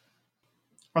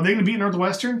 Are they going to beat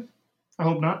Northwestern? I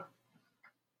hope not.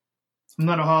 I'm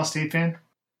not an Ohio State fan.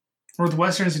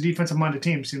 Northwestern is a defensive-minded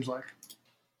team, seems like.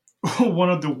 One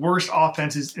of the worst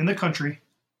offenses in the country.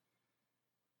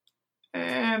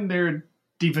 And they're a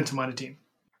defensive-minded team.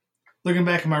 Looking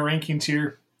back at my rankings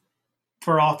here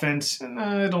for offense, and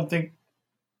I don't think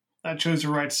I chose the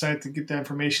right site to get the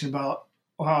information about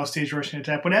Ohio State's rushing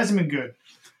attack, but it hasn't been good.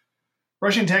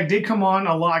 Rushing attack did come on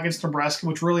a lot against Nebraska,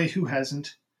 which really, who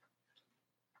hasn't?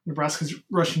 Nebraska's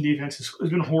rushing defense has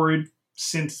been horrid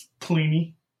since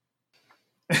Pelini.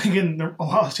 Again,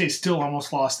 Ohio State still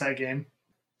almost lost that game.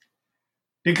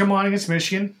 Did come on against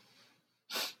Michigan.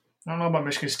 I don't know about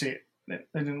Michigan State. I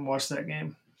didn't watch that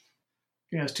game.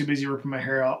 I was too busy ripping my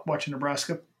hair out watching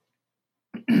Nebraska.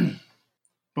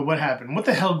 But what happened? What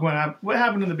the hell going on? What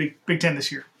happened in the Big Ten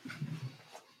this year?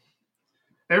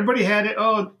 Everybody had it.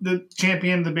 Oh, the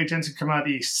champion of the Big Ten could come out of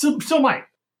the East. Still might.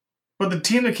 But the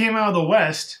team that came out of the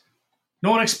West,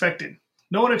 no one expected.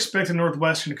 No one expected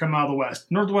Northwestern to come out of the West.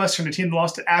 Northwestern, the team that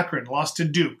lost to Akron, lost to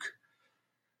Duke.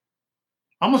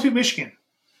 Almost beat Michigan.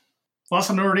 Lost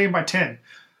to Notre Dame by 10.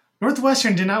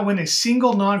 Northwestern did not win a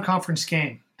single non-conference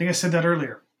game. I think I said that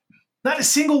earlier. Not a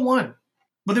single one.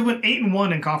 But they went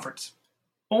 8-1 in conference.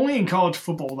 Only in college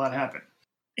football will that happen.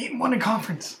 8-1 in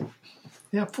conference.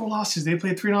 They have 4 losses. They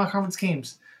played 3 non-conference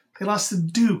games. They lost to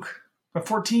Duke by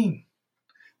 14.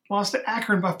 Lost to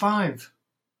Akron by 5.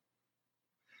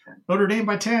 Notre Dame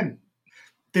by 10.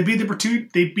 They beat the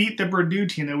Purdue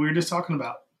team that we were just talking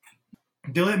about.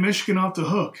 They let Michigan off the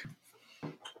hook.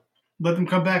 Let them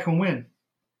come back and win.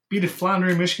 Beat a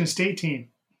floundering Michigan State team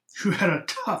who had a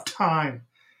tough time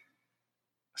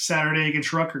Saturday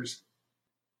against Rutgers.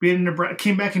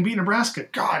 Came back and beat Nebraska.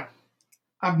 God,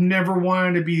 I've never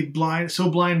wanted to be so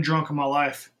blind and drunk in my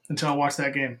life until I watched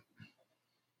that game.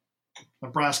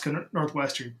 Nebraska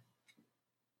Northwestern.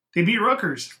 They beat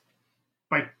Rutgers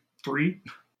by 3.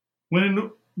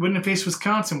 When they faced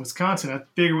Wisconsin, I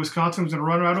figured Wisconsin was going to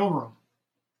run right over them.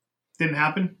 Didn't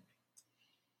happen.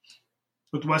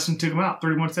 Western took them out,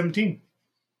 31-17.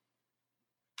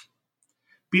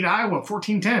 Beat Iowa,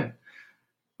 14-10.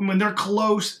 I mean, they're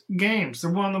close games.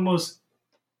 They're one of the most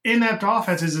inept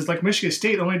offenses. It's like Michigan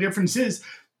State. The only difference is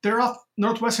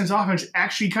Northwestern's offense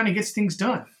actually kind of gets things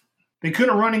done. They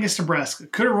couldn't run against Nebraska.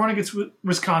 Couldn't run against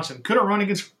Wisconsin. Couldn't run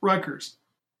against Rutgers.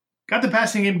 Got the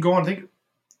passing game going, I think,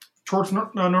 towards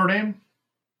Notre Dame.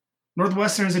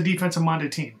 Northwestern is a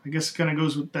defensive-minded team. I guess it kind of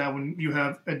goes with that when you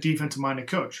have a defensive-minded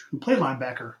coach who played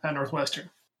linebacker at Northwestern.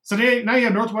 So now you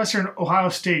have Northwestern Ohio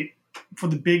State for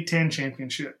the Big Ten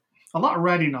championship. A lot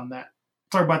riding on that.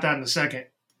 Talk about that in a second.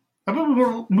 How about we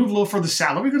move a little further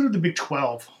south? Let me go to the Big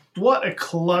 12. What a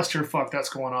clusterfuck that's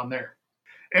going on there.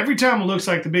 Every time it looks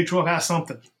like the Big 12 has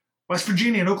something. West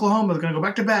Virginia and Oklahoma are going to go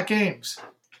back-to-back games.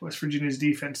 West Virginia's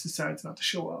defense decides not to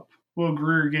show up. Will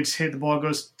Greer gets hit. The ball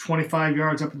goes 25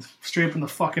 yards straight up in the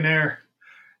fucking air.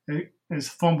 And it's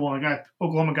a fumble, and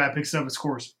Oklahoma guy picks it up and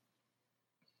scores.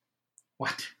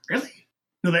 What? Really?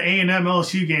 No, the A&M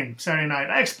LSU game Saturday night.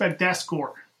 I expect that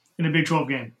score in a Big 12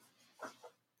 game.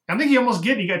 I think you almost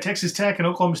get it. You got Texas Tech and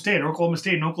Oklahoma State, or Oklahoma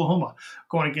State and Oklahoma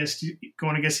going against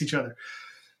each other.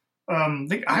 I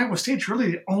think Iowa State's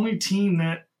really the only team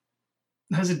that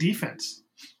has a defense,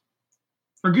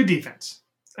 or good defense.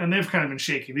 And they've kind of been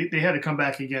shaky. They had to come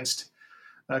back against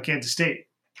Kansas State.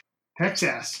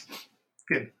 Texas,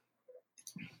 good.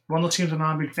 One of those teams I'm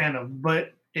not a big fan of,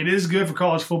 but it is good for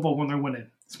college football when they're winning.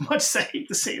 As much as I hate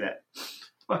to say that.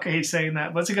 Fuck, I hate saying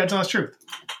that, but it's a God's honest truth.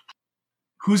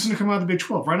 Who's going to come out of the Big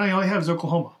 12? Right now, all you have is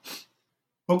Oklahoma.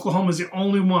 Oklahoma is the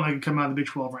only one that can come out of the Big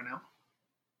 12 right now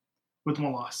with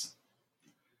 1 loss.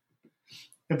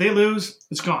 If they lose,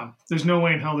 it's gone. There's no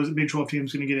way in hell the Big 12 team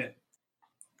is going to get in.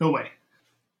 No way.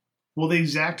 Will they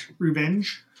exact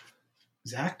revenge?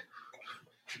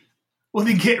 Will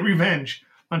they get revenge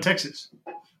on Texas?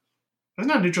 That's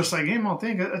not a neutral site game, I don't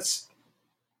think. It is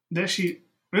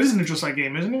a neutral site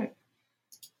game, isn't it?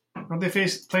 Aren't they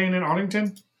playing in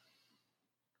Arlington?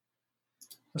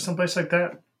 Or someplace like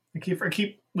that? I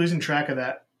keep losing track of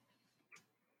that.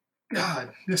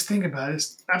 God, just think about it.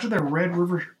 After the Red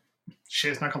River...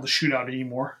 Shit, it's not called the shootout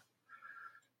anymore.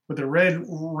 But the Red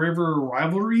River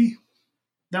Rivalry...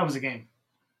 That was a game.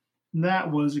 Now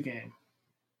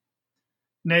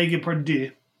you get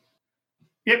Purdue.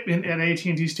 Yep, at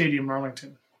AT&T Stadium in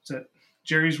Arlington. Is that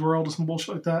Jerry's World or some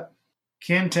bullshit like that?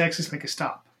 Can Texas make a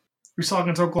stop? We saw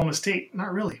against Oklahoma State.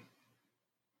 Not really.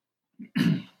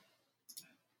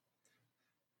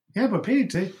 Yeah, but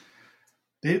Paige,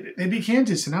 they beat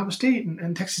Kansas and Iowa State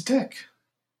and Texas Tech.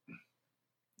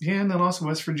 Yeah, and they lost to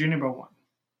West Virginia by 1.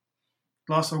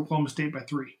 Lost to Oklahoma State by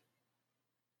 3.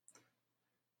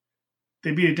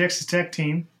 They beat a Texas Tech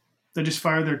team that just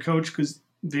fired their coach because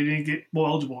they didn't get bowl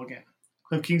eligible again.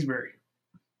 Cliff Kingsbury.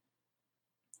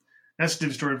 That's a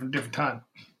different story from a different time.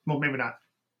 Well, maybe not.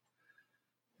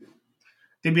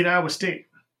 They beat Iowa State.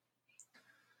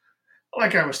 I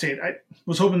like Iowa State. I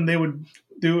was hoping they would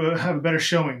have a better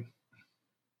showing.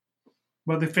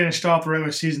 But they finished off the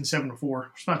regular season 7-4.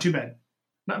 It's not too bad.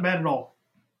 Not bad at all.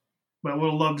 But I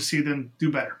would have loved to see them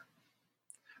do better.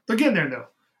 They're getting there, though.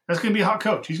 That's going to be a hot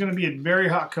coach. He's going to be a very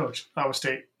hot coach, Iowa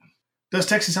State. Does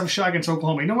Texas have a shot against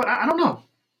Oklahoma? You know what? I don't know.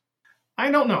 I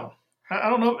don't know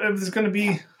if there's going to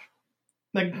be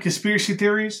like conspiracy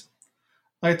theories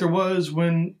like there was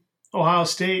when Ohio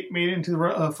State made it into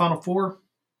the Final Four a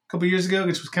couple years ago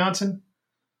against Wisconsin.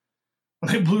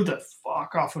 They blew the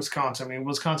fuck off Wisconsin. I mean,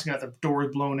 Wisconsin got their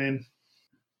doors blown in.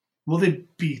 Will they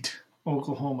beat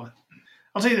Oklahoma?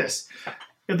 I'll tell you this.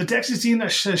 If the Texas team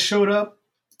that showed up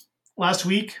last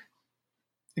week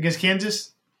against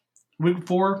Kansas, the week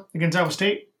before against Iowa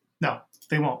State, no,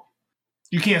 they won't.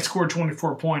 You can't score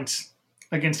 24 points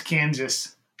against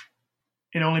Kansas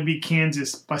and only beat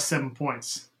Kansas by 7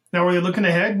 points. Now, were they looking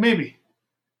ahead? Maybe.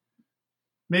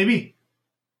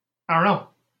 I don't know.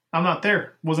 I'm not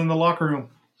there. Wasn't in the locker room.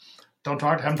 Haven't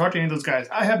talked to any of those guys.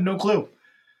 I have no clue.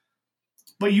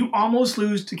 But you almost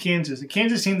lose to Kansas. A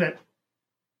Kansas team that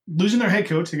losing their head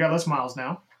coach. They got Les Miles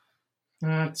now.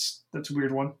 That's a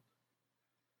weird one.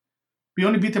 We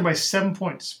only beat them by 7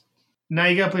 points. Now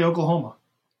you got to play Oklahoma.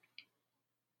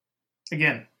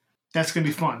 Again, that's going to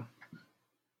be fun.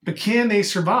 But can they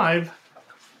survive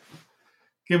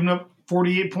giving up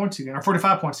 48 points again, or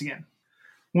 45 points again?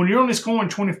 When you're only scoring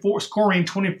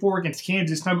 24 against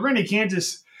Kansas. Now, granted,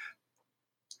 Kansas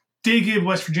did give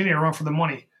West Virginia a run for the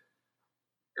money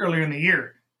earlier in the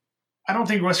year. I don't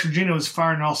think West Virginia was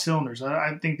firing all cylinders.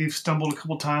 I think they've stumbled a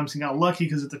couple times and got lucky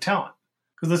because of the talent.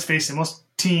 Because let's face it, most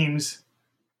teams,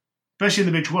 especially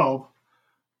in the Big 12,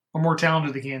 are more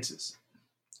talented than Kansas.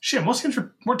 Shit, most teams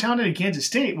are more talented than Kansas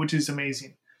State, which is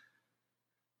amazing.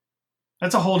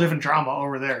 That's a whole different drama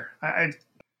over there.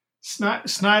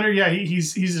 Snyder, yeah,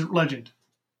 he's a legend.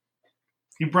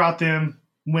 He brought them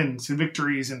wins and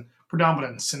victories and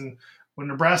predominance. And when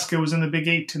Nebraska was in the Big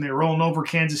 8 and they're rolling over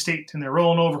Kansas State and they're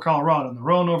rolling over Colorado and they're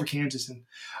rolling over Kansas and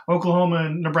Oklahoma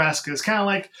and Nebraska, it's kind of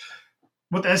like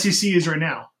what the SEC is right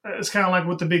now. It's kind of like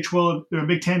what the Big 12 or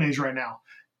Big 10 is right now.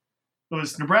 It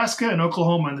was Nebraska and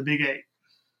Oklahoma in the Big 8.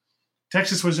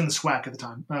 Texas was in the SWAC at the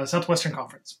time, Southwestern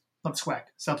Conference. Not the SWAC,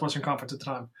 Southwestern Conference at the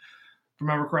time, if I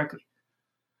remember correctly.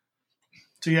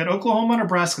 So you had Oklahoma and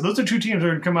Nebraska. Those are two teams that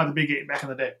would come out of the Big 8 back in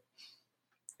the day.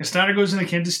 And Snyder goes into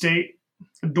Kansas State,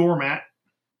 a doormat,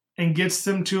 and gets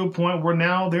them to a point where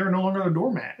now they're no longer a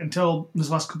doormat until this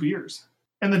last couple of years.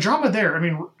 And the drama there, I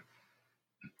mean,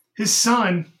 his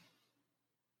son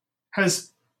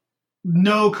has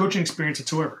no coaching experience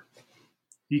whatsoever.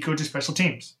 He coaches special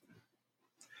teams.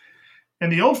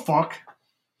 And the old fuck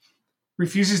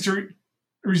refuses to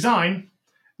resign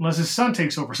unless his son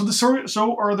takes over.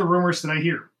 So are the rumors that I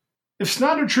hear. If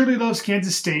Snyder truly loves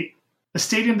Kansas State, a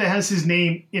stadium that has his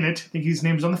name in it, I think his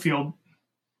name's on the field,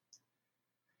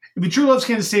 if he truly loves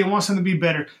Kansas State and wants them to be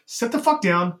better, sit the fuck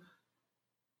down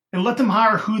and let them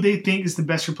hire who they think is the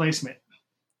best replacement.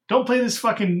 Don't play this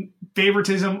fucking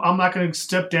favoritism. I'm not going to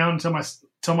step down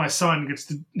until my son gets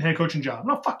the head coaching job.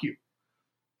 No, fuck you.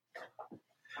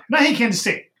 And I hate Kansas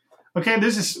State. Okay,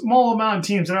 there's a small amount of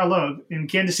teams that I love, and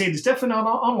Kansas State is definitely not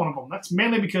on one of them. That's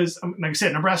mainly because, like I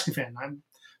said, Nebraska fan. I'm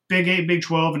Big 8, Big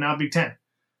 12, and now Big 10.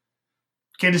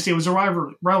 Kansas State was a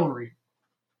rivalry,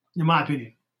 in my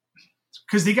opinion.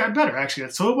 Because they got better, actually.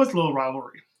 So it was a little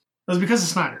rivalry. It was because of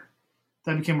Snyder.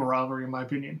 That became a rivalry, in my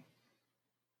opinion.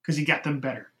 Because he got them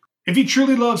better. If he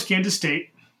truly loves Kansas State,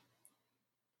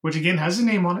 which again has his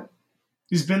name on it,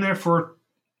 he's been there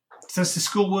since the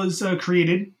school was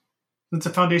created, since the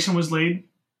foundation was laid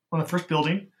on the first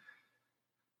building.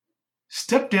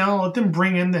 Step down, let them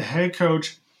bring in the head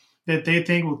coach that they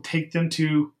think will take them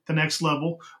to the next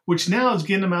level, which now is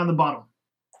getting them out of the bottom.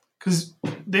 Because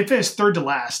they finished third to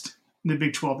last in the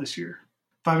Big 12 this year,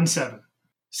 5-7.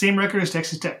 Same record as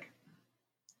Texas Tech,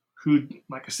 who,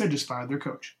 like I said, just fired their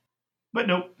coach. But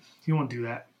nope, he won't do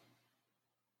that.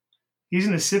 He's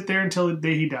going to sit there until the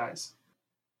day he dies.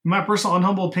 In my personal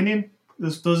unhumble opinion,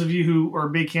 those of you who are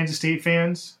big Kansas State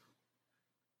fans,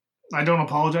 I don't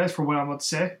apologize for what I'm about to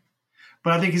say,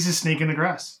 but I think he's a snake in the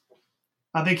grass.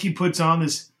 I think he puts on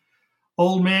this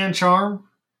old man charm,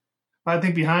 but I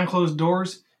think behind closed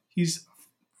doors, he's a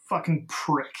fucking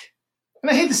prick. And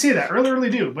I hate to say that,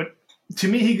 really do, but to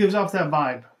me, he gives off that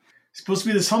vibe. He's supposed to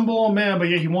be this humble old man, but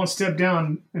yet he won't step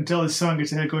down until his son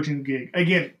gets a head coaching gig.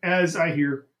 Again, as I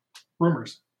hear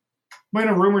rumors. But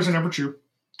rumors are never true.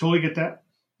 Totally get that.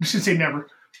 I shouldn't say never,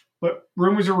 but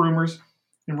rumors are rumors,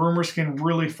 and rumors can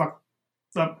really fuck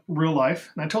up real life,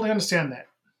 and I totally understand that.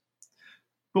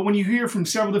 But when you hear from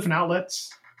several different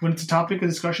outlets, when it's a topic of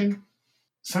discussion,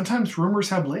 sometimes rumors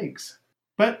have legs.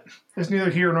 But it's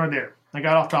neither here nor there. I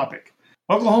got off topic.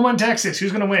 Oklahoma and Texas,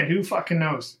 who's going to win? Who fucking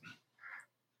knows?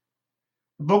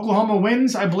 If Oklahoma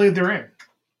wins, I believe they're in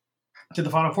to the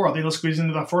Final Four. I think they'll squeeze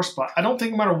into that fourth spot. I don't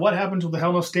think no matter what happens with the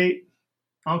Hell No State,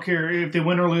 I don't care if they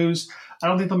win or lose, I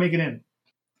don't think they'll make it in.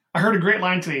 I heard a great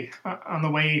line today on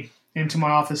the way into my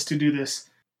office to do this.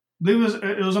 I believe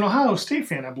it was an Ohio State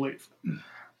fan, I believe.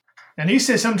 And he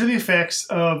said something to the effects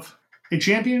of a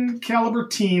champion caliber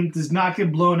team does not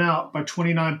get blown out by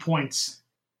 29 points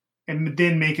and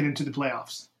then make it into the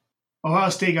playoffs. Ohio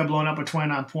State got blown out by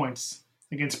 29 points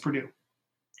against Purdue.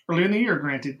 Earlier in the year,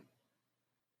 granted.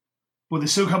 But they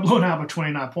still got blown out by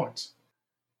 29 points.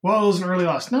 Well, it was an early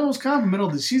loss. No, it was kind of a middle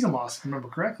of the season loss, if I remember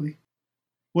correctly.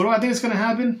 What do I think is going to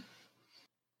happen?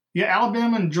 Yeah,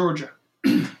 Alabama and Georgia.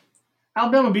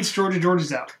 Alabama beats Georgia.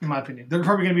 Georgia's out, in my opinion. They're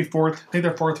probably going to be fourth. I think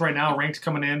they're fourth right now, ranked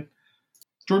coming in.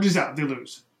 Georgia's out. They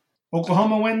lose.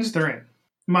 Oklahoma wins. They're in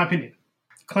my opinion.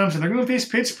 Clemson, they're going to face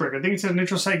Pittsburgh. I think it's a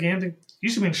neutral site game. It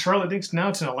used to be in Charlotte. I think now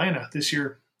it's in Atlanta this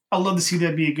year. I'd love to see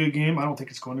that be a good game. I don't think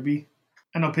it's going to be.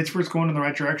 I know Pittsburgh's going in the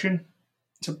right direction.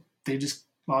 So they just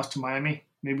lost to Miami.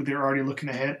 Maybe they're already looking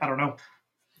ahead. I don't know.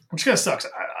 Which kind of sucks.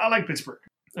 I like Pittsburgh.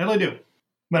 I really do.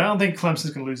 But I don't think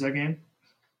Clemson's going to lose that game.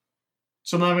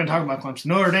 So I'm not going to talk about Clemson.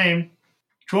 Notre Dame,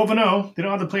 12-0. They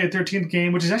don't have to play a 13th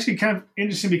game, which is actually kind of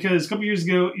interesting because a couple years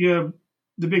ago, you have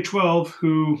the Big 12,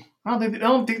 who I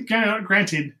don't think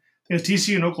granted, it was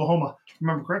TCU and Oklahoma, if I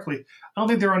remember correctly. I don't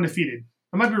think they're undefeated.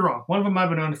 I might be wrong. One of them might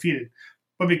have been undefeated.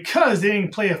 But because they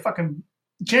didn't play a fucking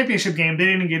championship game, they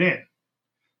didn't get in.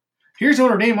 Here's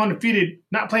Notre Dame undefeated,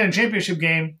 not playing a championship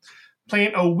game,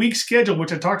 playing a weak schedule,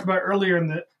 which I talked about earlier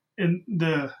in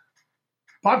the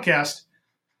podcast.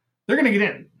 They're going to get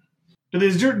in. Do they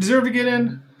deserve to get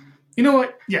in? You know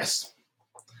what? Yes.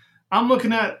 I'm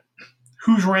looking at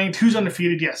who's ranked, who's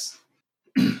undefeated. Yes.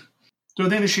 Do I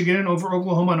think they should get in over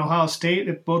Oklahoma and Ohio State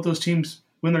if both those teams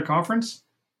win their conference?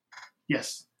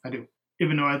 Yes, I do.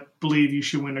 Even though I believe you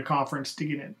should win a conference to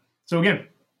get in. So again,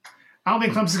 I don't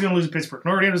think Clemson's going to lose to Pittsburgh.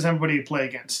 Notre Dame doesn't have anybody to play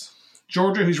against.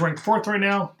 Georgia, who's ranked fourth right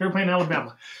now, they're playing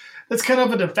Alabama. That's kind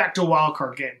of a de facto wild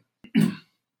card game.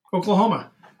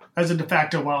 Oklahoma has a de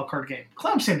facto wild card game.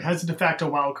 Clemson has a de facto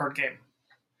wild card game.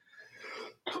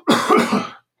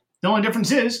 The only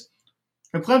difference is,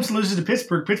 if Clemson loses to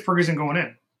Pittsburgh, Pittsburgh isn't going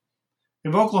in.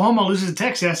 If Oklahoma loses to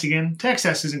Texas again,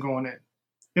 Texas isn't going in.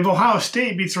 If Ohio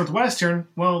State beats Northwestern,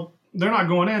 well, they're not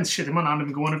going in. Shit, they might not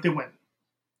even go in if they win.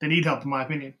 They need help, in my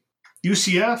opinion.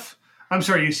 UCF, I'm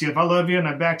sorry, UCF. I love you and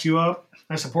I backed you up.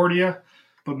 I support you,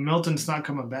 but Milton's not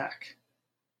coming back.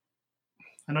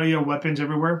 I know you have weapons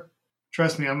everywhere.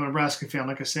 Trust me, I'm a Nebraska fan,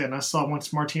 like I said. And I saw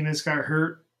once Martinez got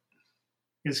hurt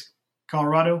against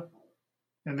Colorado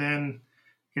and then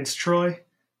against Troy.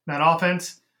 That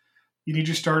offense, you need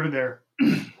your starter there.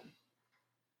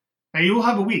 Now, you will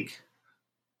have a week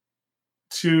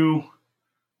to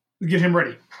get him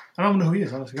ready. I don't know who he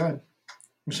is, honestly. God. I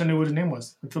wish I knew what his name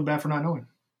was. I feel bad for not knowing.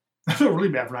 I feel really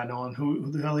bad for not knowing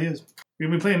who the hell he is. You're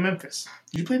going to be playing Memphis.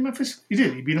 Did you play Memphis? You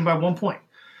did. You beat him by 1 point.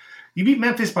 You beat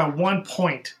Memphis by 1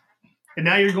 point. And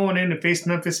now you're going in to face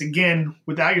Memphis again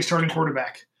without your starting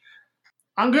quarterback.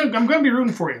 I'm going to be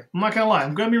rooting for you. I'm not going to lie.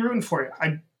 I'm going to be rooting for you.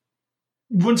 I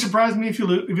wouldn't surprise me if you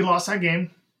lost that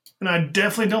game. And I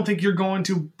definitely don't think you're going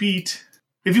to beat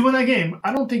 – if you win that game,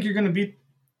 I don't think you're going to beat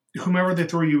whomever they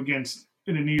throw you against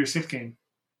in a New Year's Six game.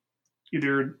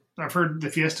 Either I've heard the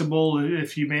Fiesta Bowl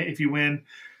if you win.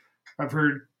 I've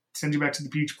heard send you back to the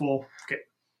Peach Bowl. Okay.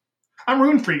 I'm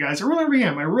rooting for you guys. I really, really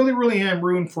am. I really, really am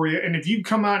rooting for you. And if you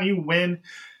come out and you win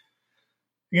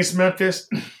against Memphis,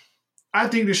 I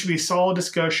think there should be a solid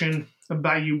discussion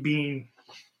about you being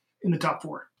in the top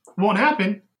 4. It won't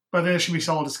happen, but I think there should be a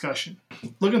solid discussion.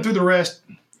 Looking through the rest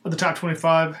of the top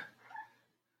 25,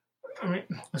 I mean,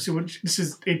 let's see what this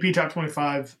is. AP top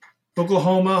 25.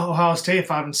 Oklahoma, Ohio State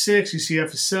 5 and 6.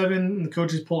 UCF is 7. The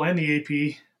coaches poll and the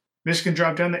AP. Michigan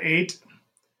dropped down to 8.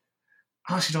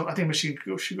 Honestly, I think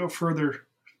Michigan should go further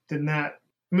than that.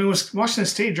 I mean, Washington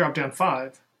State dropped down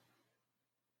 5.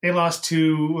 They lost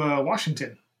to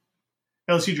Washington.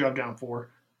 LSU dropped down 4.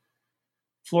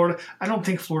 Florida, I don't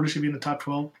think Florida should be in the top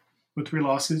 12 with 3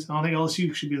 losses. I don't think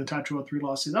LSU should be in the top 12 with 3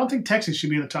 losses. I don't think Texas should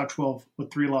be in the top 12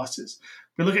 with 3 losses.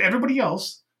 But look at everybody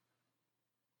else.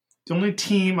 The only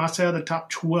team outside of the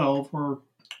top 12, or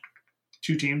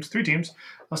 3 teams,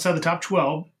 outside of the top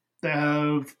 12 that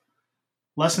have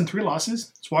less than 3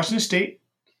 losses, it's Washington State,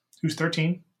 who's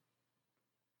 13.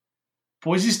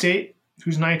 Boise State,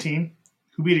 who's 19,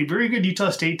 who beat a very good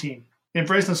Utah State team. And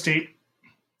Fresno State,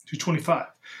 who's 25.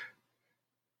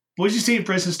 Boise State and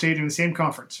Fresno State are in the same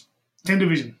conference. Same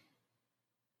division.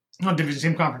 Not division,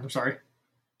 same conference, I'm sorry.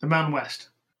 The Mountain West.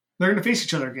 They're going to face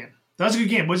each other again. That was a good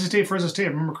game. Boise State, Fresno State, I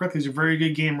remember correctly, it was a very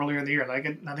good game earlier in the year.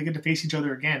 Now they get to face each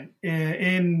other again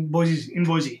in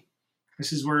Boise.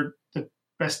 This is where the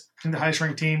highest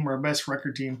ranked team or best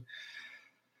record team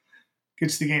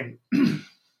gets the game.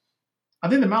 I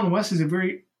think the Mountain West is a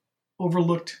very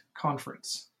overlooked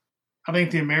conference. I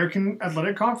think the American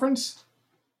Athletic Conference,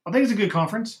 I think it's a good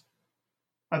conference.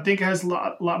 I think it has a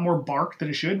lot more bark than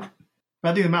it should. But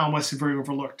I think the Mountain West is very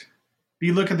overlooked. If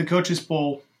you look at the Coaches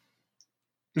Poll,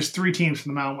 there's 3 teams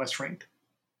from the Mountain West ranked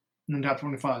in the top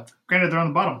 25. Granted, they're on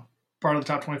the bottom part of the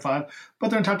top 25, but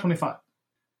they're in the top 25.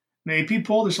 In the AP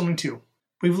poll, there's only 2.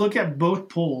 But if you look at both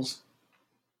polls,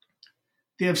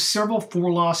 they have several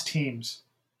 4-loss teams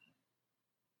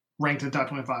ranked in the top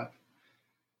 25.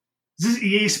 Is this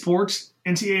EA Sports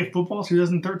NCAA Football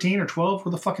 2013 or 12,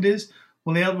 where the fuck it is,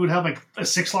 when they would have like a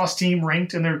 6-loss team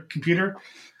ranked in their computer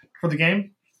for the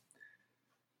game?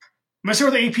 I'm going to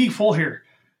start with the AP poll here.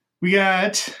 We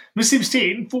got Mississippi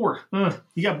State 8-4.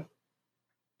 You got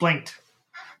blanked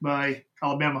by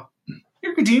Alabama.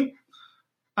 You're a good team.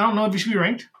 I don't know if you should be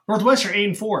ranked. Northwestern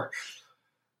 8-4.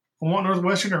 I want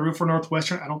Northwestern or root for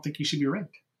Northwestern. I don't think you should be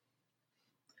ranked.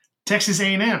 Texas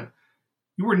A&M.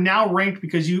 You are now ranked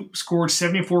because you scored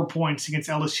 74 points against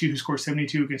LSU, who scored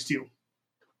 72 against you.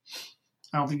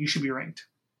 I don't think you should be ranked.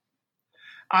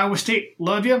 Iowa State,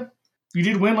 love you. You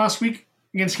did win last week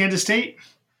against Kansas State.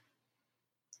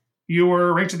 You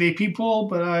were ranked at the AP poll,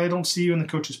 but I don't see you in the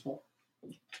coaches poll.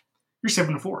 You're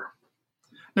 7-4.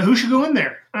 Now, who should go in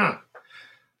there?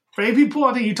 For AP poll,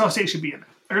 I think Utah State should be in there.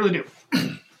 I really do.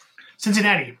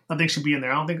 Cincinnati, I think, should be in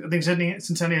there. I think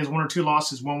Cincinnati has 1 or 2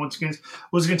 losses. One was against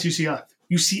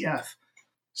UCF.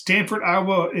 Stanford,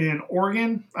 Iowa, and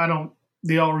Oregon.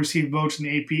 They all receive votes in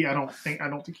the AP. I don't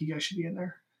think you guys should be in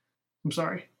there. I'm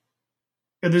sorry.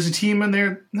 If there's a team in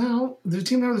there. No, there's a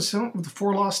team there with the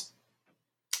 4 loss.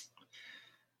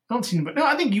 I don't see anybody. No,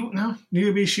 I think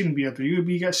UAB shouldn't be up there.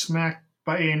 UAB got smacked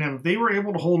by A&M. If they were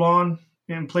able to hold on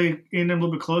and play A&M a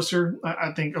little bit closer,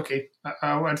 I think, okay,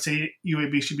 I'd say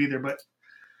UAB should be there, but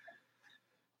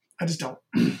I just don't.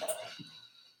 I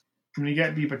mean, you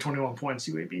got beat by 21 points,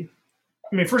 UAB.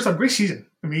 I mean, first off, great season.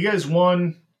 I mean, you guys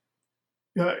won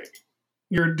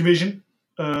your division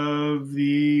of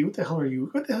the – what the hell are you?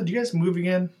 What the hell? Did you guys move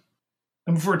again?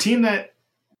 And for a team that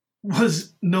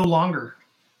was no longer –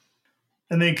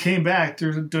 and they came back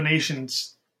through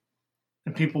donations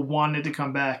and people wanted to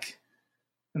come back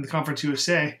in the Conference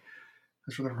USA.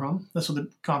 That's where they're from. That's what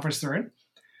the conference they're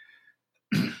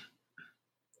in.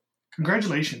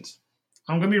 Congratulations.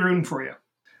 I'm going to be rooting for you.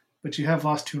 But you have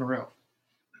lost 2 in a row.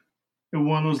 And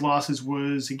one of those losses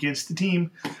was against the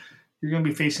team you're going to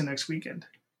be facing next weekend.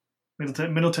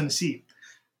 Middle Tennessee.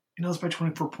 And that was by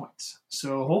 24 points.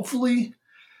 So hopefully,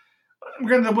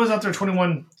 granted, there was out there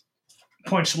 21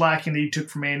 points lacking that you took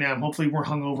from A&M. Hopefully you weren't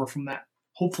hungover from that.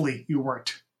 Hopefully you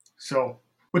weren't. So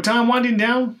with time winding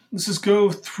down, let's just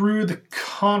go through the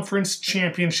conference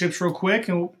championships real quick,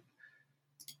 and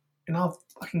I'll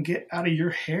fucking get out of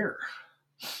your hair.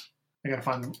 I gotta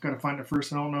find it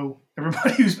first. I don't know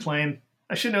everybody who's playing.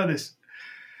 I should know this.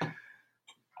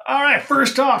 All right,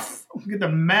 first off, we get the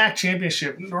MAC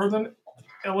championship. Northern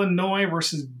Illinois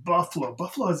versus Buffalo.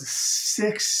 Buffalo has a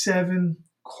 6'7"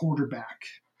 quarterback.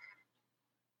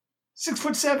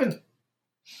 6'7".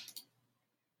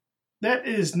 That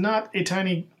is not a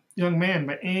tiny young man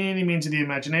by any means of the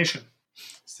imagination.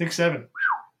 6'7".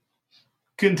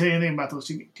 Couldn't tell you anything about those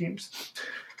two teams.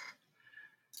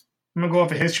 I'm going to go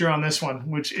off a history on this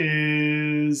one, which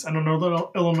is, I don't know,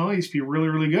 that Illinois used to be really,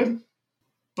 really good.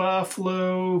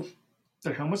 Buffalo,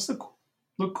 their helmets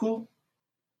look cool.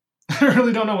 I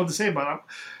really don't know what to say about them.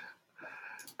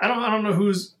 I don't know who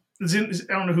is going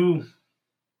to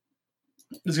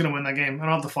win that game. I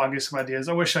don't have the foggiest of ideas.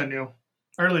 I wish I knew.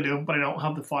 I really do, but I don't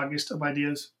have the foggiest of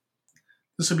ideas.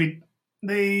 This will be,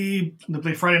 they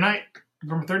play Friday night,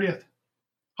 November 30th.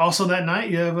 Also that night,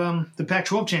 you have the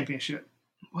Pac-12 championship.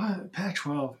 What?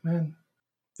 Pac-12, man.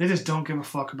 They just don't give a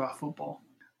fuck about football.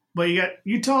 But you got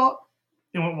Utah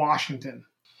and Washington.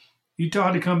 Utah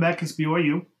had to come back against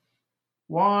BYU.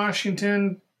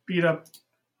 Washington beat up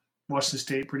Washington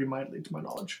State pretty mightily, to my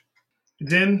knowledge.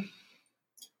 Then,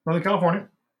 Northern California.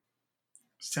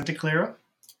 Santa Clara,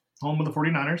 home of the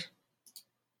 49ers.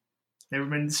 Never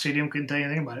been to the stadium, couldn't tell you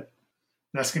anything about it.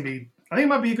 That's going to be, I think it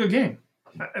might be a good game.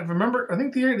 I remember, I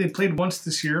think they played once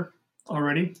this year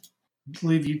already. I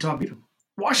believe Utah beat them.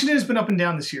 Washington has been up and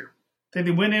down this year. They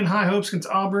went in high hopes against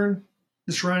Auburn.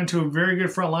 Just ran into a very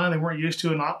good front line. They weren't used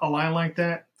to a line like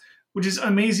that, which is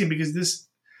amazing because this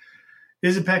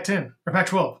is a Pac-10 or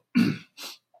Pac-12.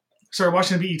 Sorry,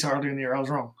 Washington beat Utah earlier in the year. I was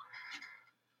wrong.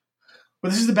 But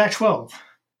this is the Pac-12.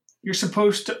 You're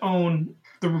supposed to own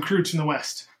the recruits in the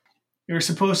West. You're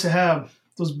supposed to have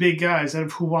those big guys out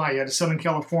of Hawaii, out of Southern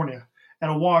California,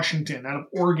 out of Washington, out of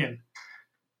Oregon,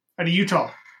 out of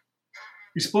Utah.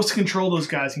 You're supposed to control those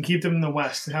guys and keep them in the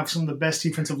West and have some of the best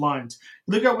defensive lines.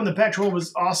 You look at when the Pac-12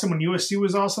 was awesome, when USC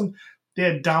was awesome, they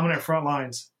had dominant front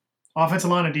lines. Offensive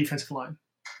line and defensive line.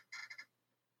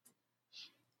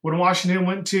 When Washington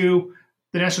went to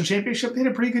the national championship, they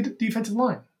had a pretty good defensive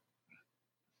line.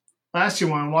 Last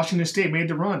year when Washington State made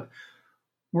the run,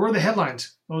 where were the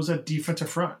headlines? What was that defensive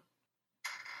front?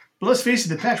 But let's face it,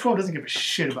 the Pac-12 doesn't give a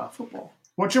shit about football.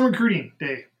 Watch on recruiting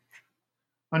day.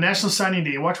 On National Signing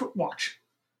Day, watch.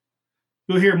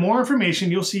 You'll hear more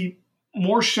information. You'll see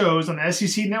more shows on the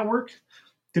SEC network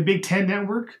the Big Ten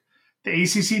Network, the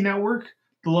ACC Network,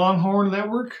 the Longhorn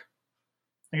Network.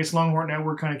 I guess Longhorn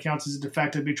Network kind of counts as a de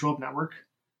facto Big 12 network.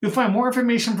 You'll find more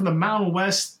information from the Mountain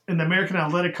West and the American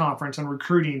Athletic Conference on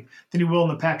recruiting than you will in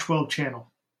the Pac-12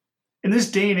 channel. In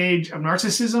this day and age of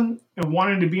narcissism and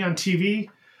wanting to be on TV,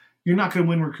 you're not going to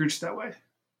win recruits that way.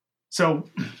 So,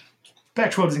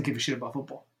 Pac-12 doesn't give a shit about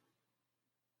football.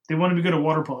 They want to be good at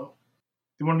water polo.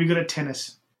 They want to be good at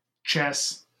tennis,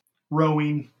 chess,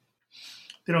 rowing.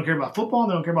 They don't care about football.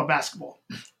 They don't care about basketball.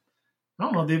 I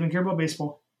don't know if they even care about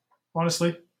baseball,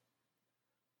 honestly.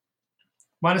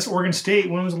 Minus Oregon State,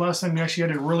 when was the last time you actually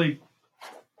had a really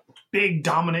big,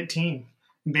 dominant team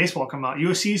in baseball come out?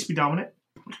 USC used to be dominant.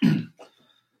 I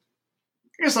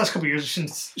guess the last couple of years, I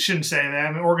shouldn't say that.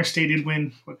 I mean, Oregon State did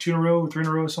win, 2 in a row, 3 in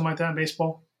a row, something like that in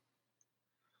baseball.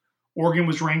 Oregon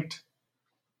was ranked,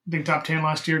 I think, top 10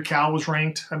 last year. Cal was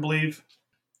ranked, I believe.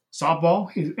 Softball,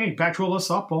 hey, Pac-12 loves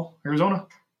softball. Arizona,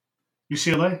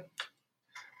 UCLA.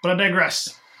 But I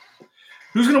digress.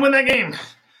 Who's going to win that game?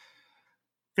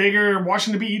 Figure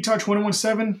Washington beat Utah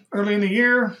 21-7 early in the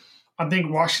year. I think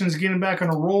Washington's getting back on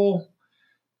a roll.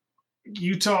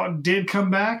 Utah did come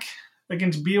back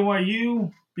against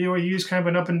BYU. BYU's kind of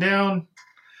been up and down.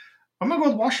 I'm going to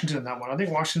go with Washington in that one. I think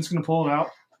Washington's going to pull it out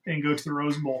and go to the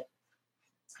Rose Bowl.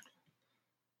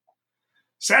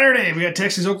 Saturday, we got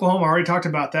Texas, Oklahoma. I already talked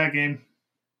about that game.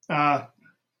 If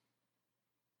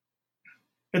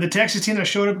the Texas team that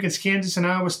showed up against Kansas and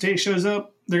Iowa State shows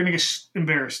up, they're going to get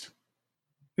embarrassed.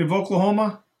 If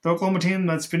Oklahoma, the Oklahoma team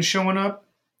that's been showing up,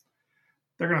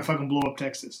 they're going to fucking blow up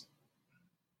Texas.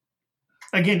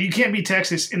 Again, you can't beat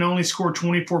Texas and only score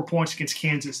 24 points against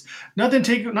Kansas. Not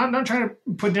trying to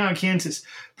put down Kansas,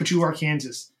 but you are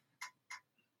Kansas.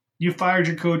 You fired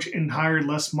your coach and hired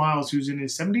Les Miles, who's in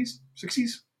his 70s,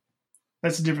 60s.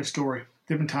 That's a different story,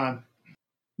 different time.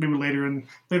 Maybe later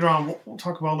on, we'll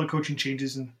talk about all the coaching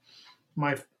changes and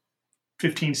my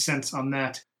 15 cents on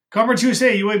that. Conference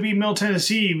USA, UAB, Middle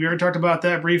Tennessee. We already talked about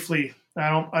that briefly.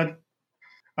 I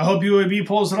hope UAB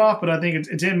pulls it off, but I think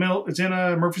it's in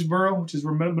Murfreesboro, which is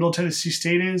where Middle Tennessee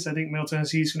State is. I think Middle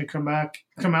Tennessee is going to come out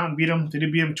and beat them. They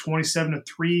did beat them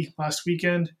 27-3 last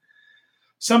weekend.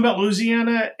 Sunbelt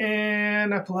Louisiana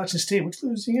and Appalachian State. Which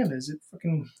Louisiana? Is it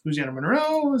fucking Louisiana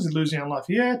Monroe? Is it Louisiana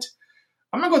Lafayette?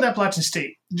 I'm going to go with Appalachian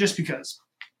State just because.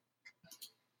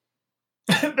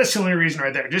 That's the only reason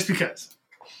right there, just because.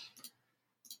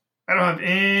 I don't have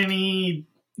any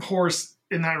horse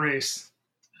in that race.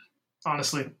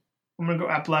 Honestly, I'm going to go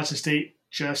Appalachian State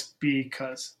just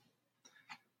because.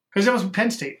 Because it almost beat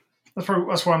Penn State. That's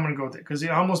why I'm going to go with it. Because they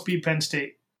almost beat Penn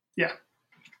State. Yeah.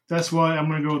 That's why I'm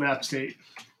going to go with App State.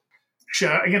 Shit,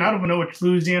 again, I don't even know which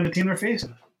Louisiana team they're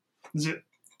facing. Is it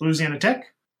Louisiana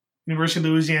Tech? University of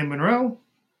Louisiana Monroe?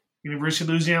 University of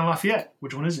Louisiana Lafayette?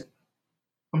 Which one is it?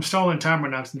 I'm stalling time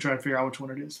right now to try to figure out which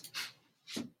one it is.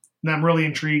 And I'm really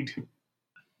intrigued.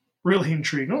 Really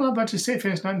intrigued. No, Appalachian State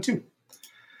fans 9-2.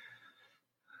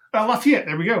 Lafayette,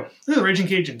 there we go. They're the Raging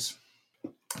Cajuns.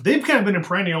 They've kind of been a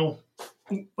perennial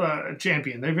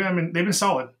champion. They've been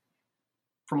solid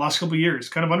for the last couple of years.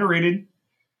 Kind of underrated.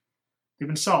 They've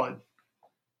been solid.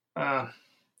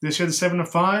 This year, the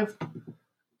 7-5.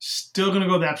 Still going to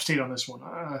go with App State on this one.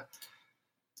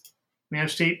 App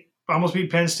State almost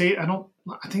beat Penn State. I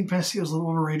think Penn State was a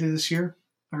little overrated this year.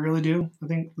 I really do. I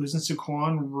think losing to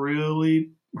Saquon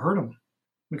really hurt them.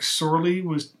 McSorley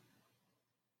was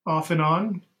off and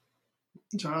on.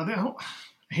 So I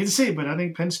hate to say it, but I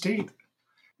think Penn State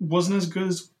wasn't as good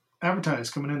as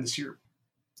advertised coming in this year.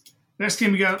 Next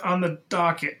game we got on the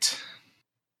docket.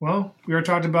 Well, we already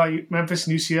talked about Memphis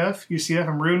and UCF. UCF,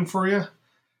 I'm rooting for you.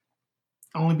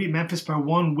 I only beat Memphis by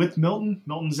 1 with Milton.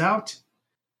 Milton's out.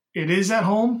 It is at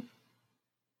home.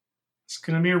 It's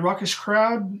going to be a ruckus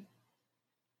crowd.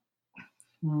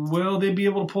 Will they be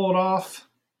able to pull it off?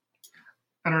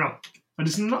 I don't know. I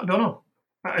just don't know.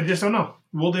 I just don't know.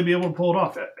 Will they be able to pull it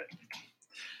off?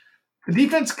 The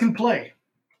defense can play,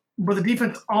 but the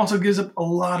defense also gives up a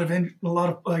lot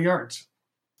of yards.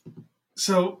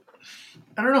 So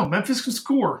I don't know. Memphis can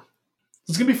score.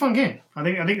 It's going to be a fun game. I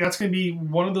think that's going to be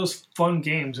one of those fun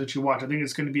games that you watch. I think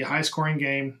it's going to be a high-scoring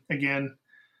game again.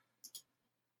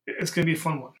 It's going to be a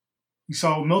fun one. You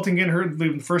saw Milton get hurt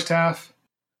in the first half,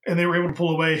 and they were able to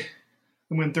pull away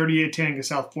and win 38-10 against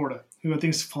South Florida, who I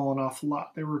think has fallen off a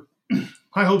lot. They were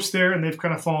high hopes there, and they've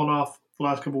kind of fallen off the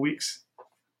last couple of weeks.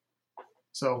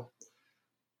 So,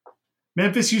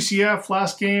 Memphis UCF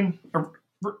last game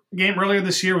earlier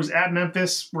this year was at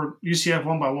Memphis, where UCF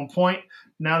won by 1 point.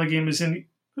 Now the game is in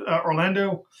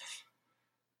Orlando.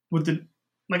 I've been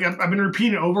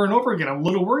repeating it over and over again. I'm a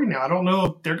little worried now. I don't know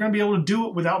if they're going to be able to do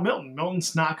it without Milton.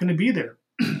 Milton's not going to be there.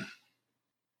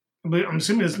 I'm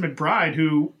assuming it's McBride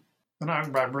who, not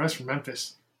McBride, Brest from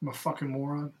Memphis. I'm a fucking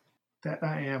moron. That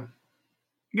I am.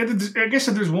 I guess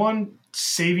if there's one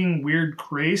saving weird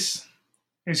grace,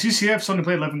 it's UCF's only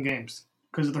played 11 games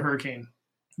because of the hurricane.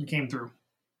 It came through.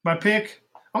 My pick,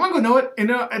 I'm going to go know it.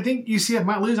 And I think UCF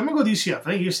might lose. I'm going to go with UCF.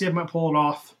 I think UCF might pull it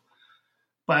off.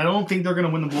 But I don't think they're going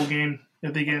to win the bowl game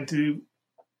if they get into,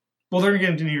 well, they're going to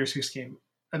get into New Year's Six game.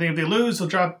 I think if they lose, they'll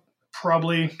drop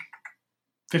probably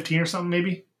 15 or something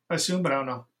maybe, I assume, but I don't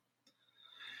know.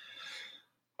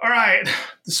 All right,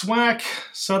 the SWAC,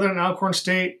 Southern Alcorn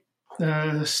State,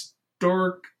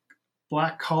 historic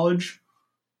Black College.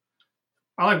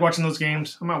 I like watching those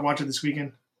games. I might watch it this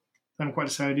weekend. I haven't quite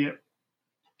decided yet.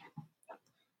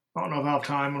 I don't know if I'll have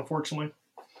time, unfortunately.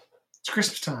 It's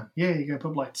Christmas time. Yeah, you got to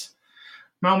put lights.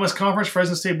 Mountain West Conference,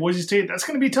 Fresno State, Boise State. That's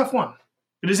going to be a tough one.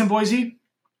 It is in Boise.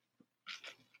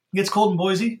 It gets cold in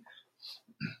Boise.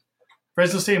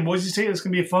 Fresno State and Boise State, that's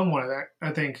going to be a fun one,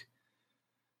 I think.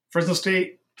 Fresno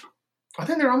State, I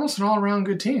think they're almost an all-around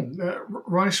good team.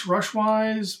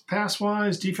 Rush-wise,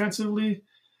 pass-wise, defensively.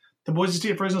 The Boise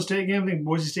State-Fresno State game, I think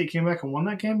Boise State came back and won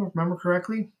that game, if I remember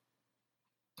correctly.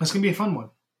 That's going to be a fun one.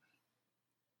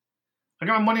 I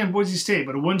got my money on Boise State,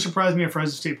 but it wouldn't surprise me if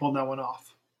Fresno State pulled that one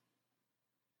off.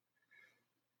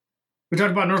 We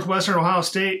talked about Northwestern, Ohio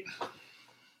State.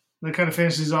 That kind of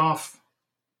finishes off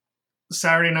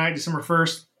Saturday night, December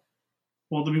 1st.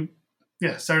 Well,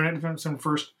 Saturday night, December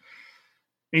 1st.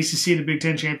 ACC, the Big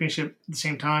Ten Championship at the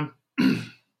same time.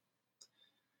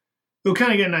 We'll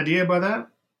kind of get an idea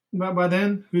by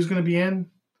then, who's going to be in.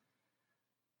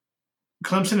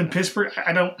 Clemson and Pittsburgh,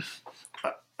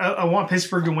 I want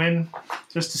Pittsburgh to win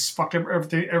just to fuck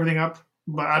everything up,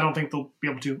 but I don't think they'll be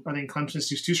able to. I think Clemson's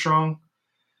just too strong.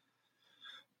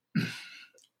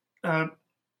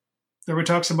 Everybody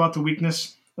talks about the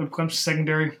weakness of Clemson's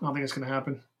secondary. I don't think it's going to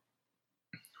happen.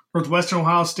 Northwestern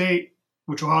Ohio State,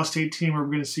 which Ohio State team are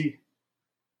we going to see?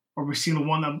 Are we seeing the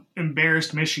one that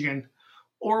embarrassed Michigan?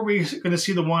 Or are we going to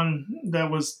see the one that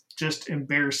was just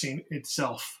embarrassing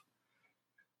itself?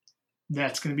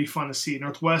 That's going to be fun to see.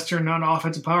 Northwestern, not an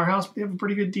offensive powerhouse, but they have a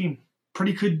pretty good team.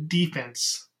 Pretty good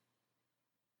defense.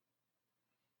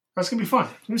 That's going to be fun.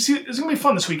 It's going to be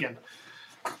fun this weekend.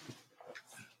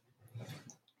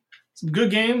 Some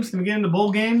good games. Then we get into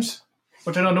bowl games,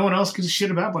 which I know no one else gives a shit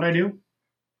about, but I do.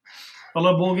 I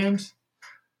love bowl games.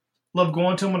 Love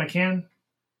going to them when I can.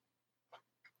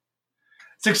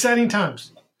 It's exciting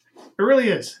times. It really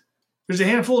is. There's a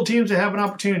handful of teams that have an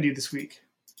opportunity this week.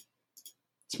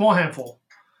 Small handful.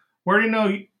 We already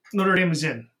know Notre Dame is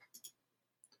in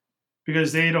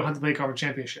because they don't have to play a conference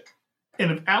championship.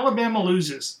 And if Alabama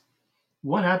loses,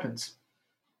 what happens?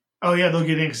 Oh, yeah, they'll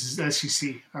get in because it's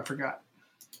SEC. I forgot.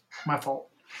 My fault.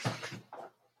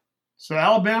 So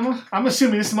Alabama, I'm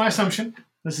assuming, this is my assumption.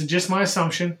 This is just my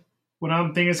assumption. What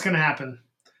I'm thinking is going to happen.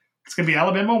 It's going to be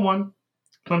Alabama 1,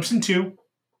 Clemson 2.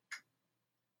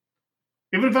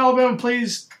 Even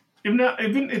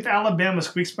if Alabama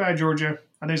squeaks by Georgia,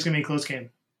 I think it's going to be a close game.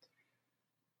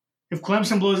 If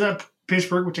Clemson blows up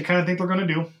Pittsburgh, which I kind of think they're going to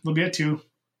do, they'll be at 2.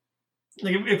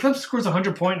 Like if Clemson scores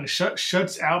 100 points and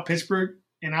shuts out Pittsburgh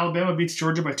and Alabama beats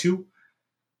Georgia by 2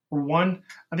 or 1,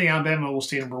 I think Alabama will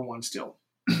stay number 1 still.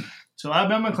 So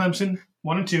Alabama, Clemson,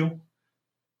 1 and 2.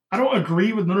 I don't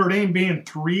agree with Notre Dame being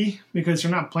 3 because they're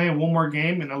not playing one more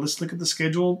game. And let's look at the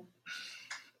schedule.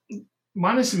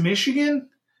 Minus Michigan,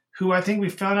 who I think we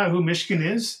found out who Michigan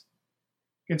is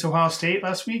against Ohio State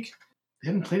last week. They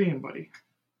haven't played anybody.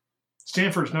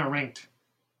 Stanford's not ranked.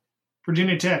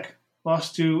 Virginia Tech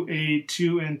lost to a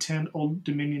 2-10 Old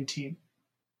Dominion team.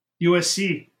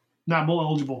 USC, not bowl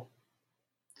eligible.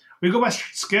 We go by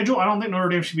schedule, I don't think Notre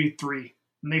Dame should be 3.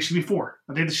 And they should be 4.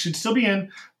 I think they should still be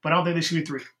in, but I don't think they should be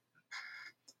 3.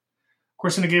 Of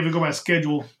course, in the game, we go by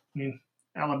schedule. I mean,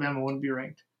 Alabama wouldn't be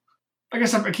ranked. I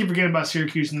guess I keep forgetting about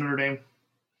Syracuse and Notre Dame.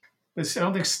 But I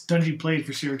don't think Dungy played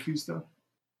for Syracuse, though.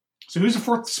 So who's the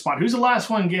 4th spot? Who's the last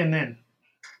one getting in?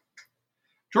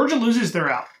 Georgia loses, they're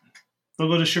out. They'll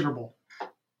go to Sugar Bowl.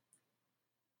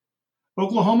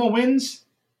 Oklahoma wins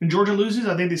and Georgia loses,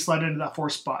 I think they slide into that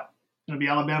 4th spot. It'll be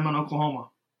Alabama and Oklahoma,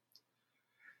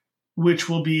 which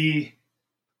will be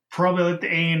probably like the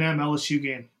A&M LSU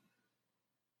game.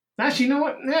 Actually, you know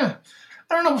what? Yeah,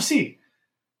 I don't know. We'll see.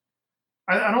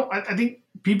 I think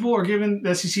people are giving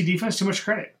the SEC defense too much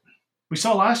credit. We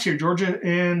saw last year Georgia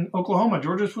and Oklahoma.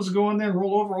 Georgia was supposed to go in there and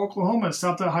roll over Oklahoma and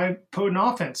stop that high potent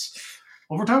offense.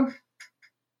 Overtime?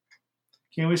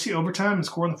 Can we see overtime and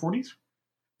score in the 40s?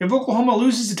 If Oklahoma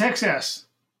loses to Texas,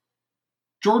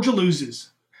 Georgia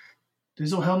loses.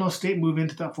 Does Ohio State move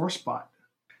into that 4th spot?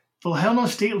 If Ohio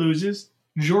State loses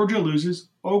Georgia loses.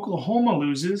 Oklahoma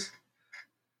loses.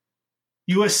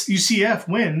 UCF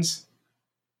wins.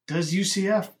 Does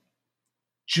UCF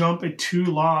jump a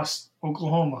 2-loss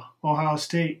Oklahoma, Ohio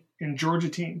State, and Georgia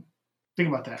team? Think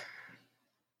about that.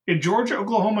 If Georgia,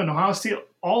 Oklahoma, and Ohio State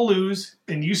all lose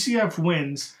and UCF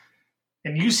wins,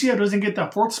 and UCF doesn't get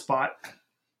that 4th spot,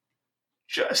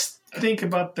 just think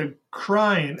about the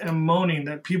crying and moaning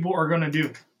that people are going to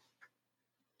do.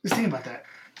 Just think about that.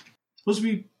 Supposed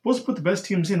to put the best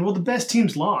teams in. Well, the best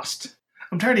teams lost.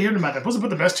 I'm tired of hearing about that. Supposed to put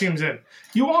the best teams in.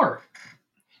 You are.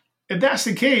 If that's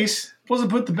the case, supposed to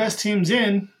put the best teams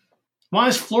in, why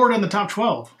is Florida in the top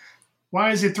 12?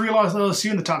 Why is it 3-loss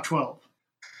LSU in the top 12?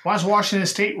 Why is Washington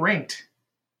State ranked?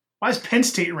 Why is Penn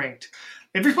State ranked?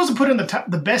 If you're supposed to put in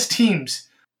the best teams,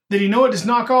 then you know what? Just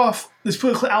knock off. Let's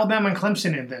put Alabama and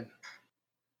Clemson in then.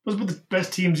 Let's put the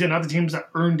best teams in, not the teams that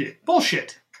earned it.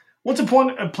 Bullshit. What's the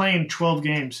point of playing 12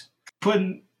 games?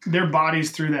 Putting their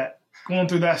bodies through that. Going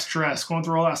through that stress. Going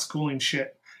through all that schooling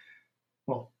shit.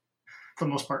 Well, for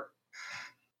the most part.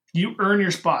 You earn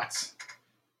your spots.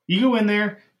 You go in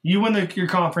there. You win your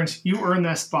conference. You earn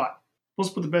that spot.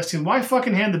 Let's put the best team. Why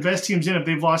fucking hand the best teams in if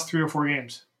they've lost 3 or 4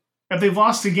 games? If they've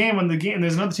lost a game and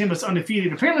there's another team that's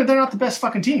undefeated, apparently they're not the best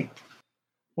fucking team.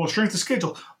 Well, strength of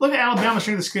schedule. Look at Alabama's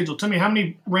strength of schedule. Tell me how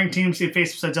many ranked teams they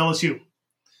face besides LSU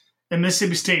and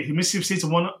Mississippi State. Mississippi State's a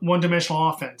one-dimensional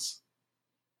offense.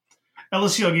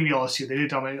 LSU, I'll give you LSU. They did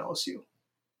dominate LSU.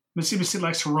 Mississippi State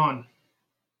likes to run.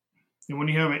 And when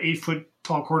you have an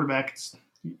 8-foot-tall quarterback,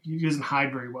 he doesn't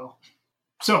hide very well.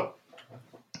 So,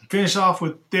 finish off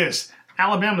with this.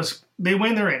 Alabama's, they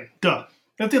win, they're in. Duh.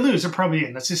 If they lose, they're probably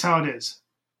in. That's just how it is.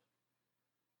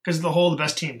 Because of the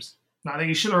best teams. Now, I think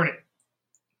you should earn it.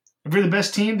 If you're the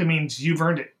best team, that means you've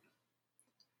earned it.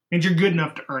 It means you're good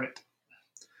enough to earn it.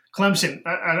 Clemson,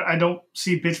 I don't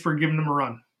see Pittsburgh giving them a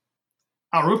run.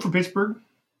 I'll root for Pittsburgh,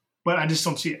 but I just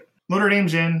don't see it. Notre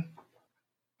Dame's in.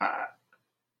 I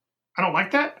don't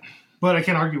like that, but I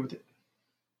can't argue with it.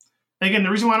 Again,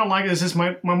 the reason why I don't like it is just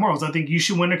my morals. I think you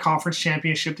should win a conference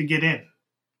championship to get in.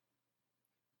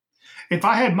 If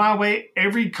I had my way,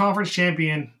 every conference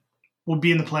champion will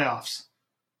be in the playoffs.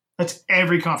 That's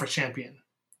every conference champion.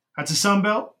 That's the Sun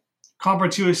Belt,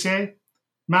 Conference USA,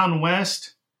 Mountain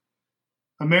West,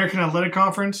 American Athletic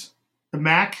Conference, the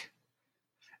MAC.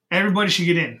 Everybody should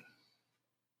get in.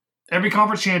 Every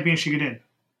conference champion should get in.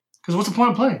 Because what's the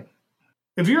point of playing?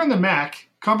 If you're in the MAC,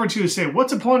 Conference USA,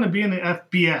 what's the point of being in the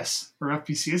FBS or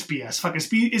FBC? It's BS. Fuck, it's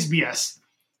BS.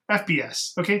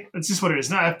 FBS. Okay? That's just what it is.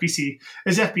 Not FBC.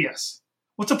 It's FBS.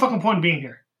 What's the fucking point of being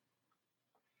here?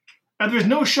 And there's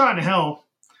no shot in hell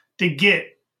to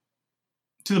get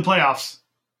to the playoffs.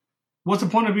 What's the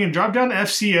point of being dropped down to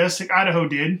FCS like Idaho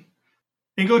did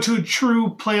and go to a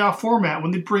true playoff format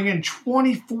when they bring in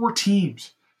 24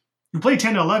 teams? You play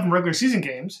 10 to 11 regular season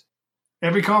games.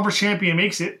 Every conference champion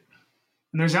makes it.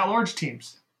 And there's at-large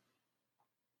teams.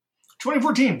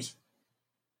 24 teams.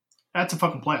 That's a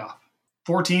fucking playoff.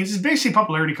 4 teams is basically a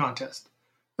popularity contest.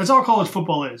 That's all college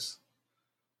football is.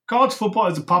 College football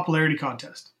is a popularity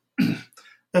contest.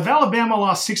 If Alabama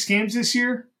lost 6 games this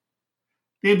year,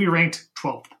 they'd be ranked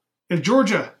 12th. If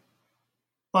Georgia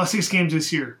lost 6 games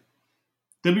this year,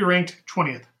 they'd be ranked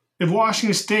 20th. If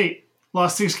Washington State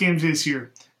lost 6 games this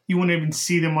year, you wouldn't even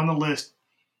see them on the list.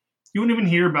 You wouldn't even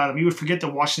hear about them. You would forget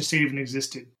that Washington State even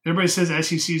existed. Everybody says the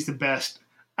SEC is the best.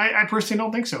 I personally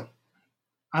don't think so.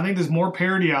 I think there's more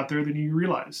parity out there than you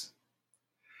realize.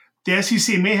 The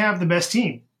SEC may have the best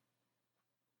team.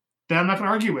 That I'm not going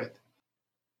to argue with.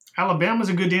 Alabama's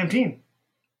a good damn team.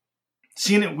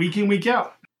 Seeing it week in, week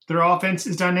out. Their offense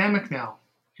is dynamic now.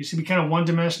 It used to be kind of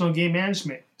one-dimensional game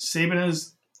management. Saban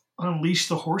has unleashed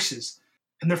the horses.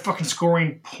 And they're fucking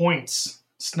scoring points.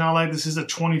 It's not like this is a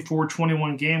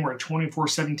 24-21 game or a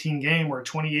 24-17 game or a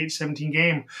 28-17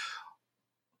 game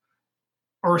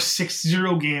or a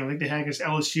 6-0 game like they had against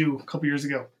LSU a couple years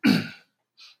ago.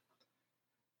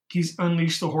 He's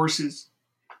unleashed the horses.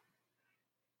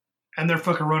 And they're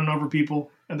fucking running over people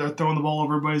and they're throwing the ball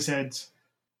over everybody's heads.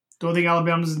 Do I think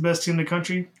Alabama's the best team in the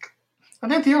country? I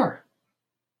think they are.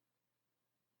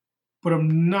 But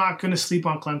I'm not going to sleep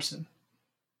on Clemson.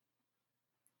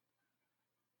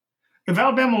 If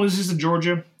Alabama loses to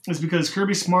Georgia, it's because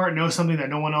Kirby Smart knows something that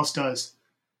no one else does.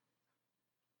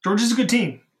 Georgia's a good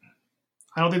team.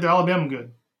 I don't think they're Alabama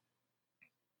good.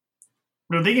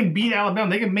 But if they can beat Alabama,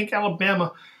 they can make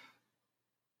Alabama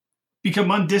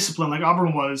become undisciplined like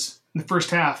Auburn was in the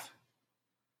first half.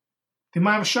 They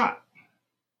might have a shot.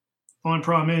 The only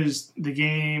problem is the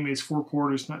game is 4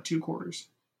 quarters, not 2 quarters.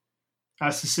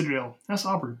 That's the Citadel. That's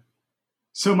Auburn.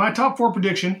 So my top 4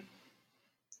 prediction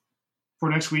for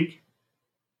next week.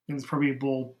 And it's probably a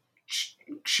bowl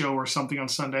show or something on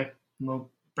Sunday. And they'll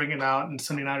bring it out on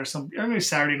Sunday night or something. Or maybe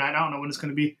Saturday night. I don't know when it's going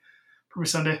to be. Probably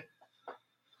Sunday.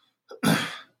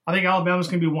 I think Alabama's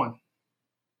going to be 1. I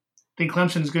think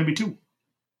Clemson is going to be 2.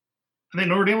 I think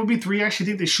Notre Dame will be 3. I actually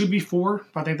think they should be 4,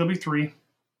 but I think they'll be 3.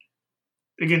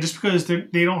 Again, just because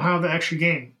they don't have the extra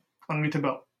game underneath the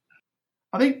belt.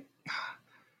 I think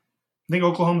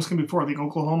Oklahoma's going to be 4. I think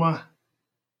Oklahoma's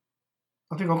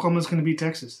going to beat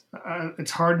Texas.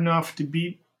 It's hard enough to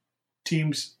beat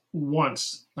teams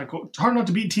once. It's hard enough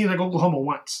to beat teams like Oklahoma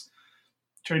once.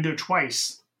 Try to do it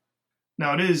twice.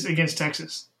 Now, it is against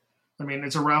Texas. I mean,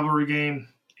 it's a rivalry game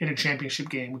in a championship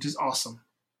game, which is awesome.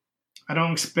 I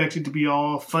don't expect it to be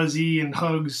all fuzzy and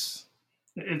hugs.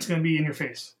 It's going to be in your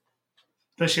face.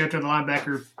 Especially after the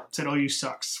linebacker said, "OU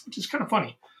sucks," which is kind of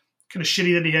funny. Kind of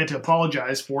shitty that he had to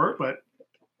apologize for it, but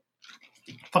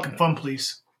fucking fun,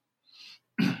 please.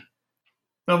 Now,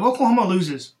 if Oklahoma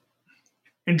loses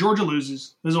and Georgia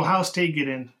loses, does Ohio State get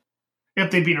in if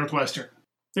they beat Northwestern?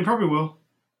 They probably will.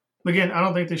 Again, I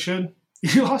don't think they should.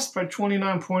 You lost by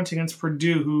 29 points against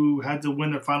Purdue, who had to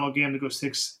win their final game to go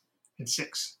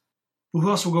 6-6. Who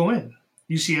else will go in?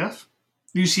 UCF?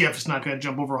 UCF is not going to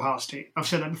jump over Ohio State. I've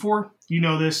said that before. You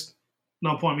know this.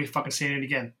 No point in me fucking saying it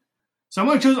again. So I'm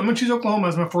going to choose Oklahoma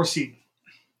as my 4th seed.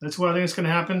 That's what I think is going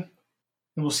to happen.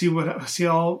 And we'll see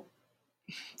how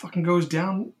fucking goes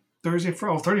down Thursday.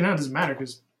 39 doesn't matter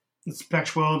because it's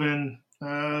Pac-12 and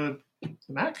the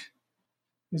MAC.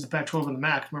 It's the Pac-12 and the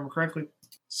MAC, if I remember correctly.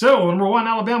 So, number 1,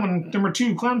 Alabama. Number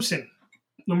 2, Clemson.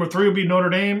 Number 3 will be Notre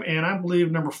Dame. And I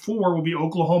believe number 4 will be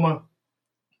Oklahoma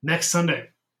next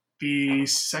Sunday. The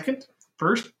 2nd,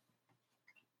 1st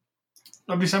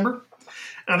of December.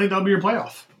 And I think that'll be your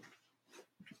playoff.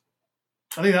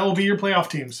 I think that will be your playoff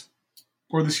teams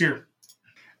for this year.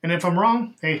 And if I'm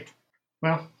wrong, hey,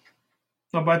 well,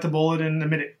 I'll bite the bullet and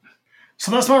admit it.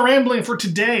 So that's my rambling for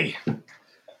today.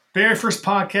 Very first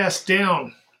podcast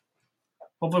down.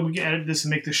 Hopefully we can edit this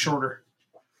and make this shorter.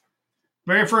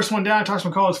 Very first one down, talks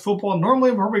about college football.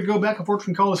 Normally, before we go back and forth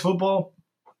from college football,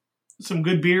 some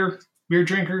good beer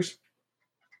drinkers,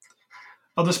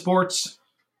 other sports.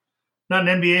 Not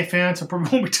an NBA fan, so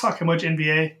probably won't be talking much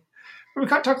NBA. But we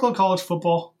talk a little college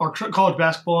football, or college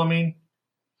basketball,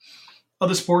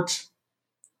 other sports.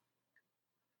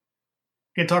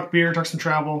 Can talk beer, talk some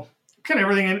travel, kind of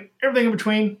everything in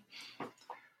between.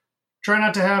 Try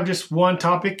not to have just one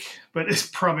topic, but it's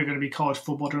probably going to be college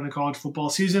football during the college football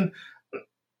season.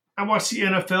 I watch the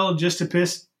NFL just to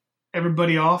piss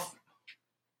everybody off.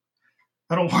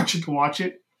 I don't watch it to watch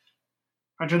it.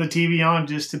 I turn the TV on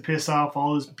just to piss off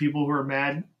all those people who are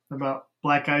mad about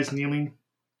black guys kneeling.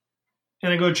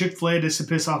 And I go to Chick-fil-A just to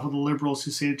piss off all the liberals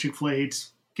who say that Chick-fil-A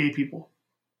hates gay people.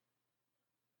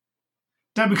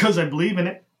 Not because I believe in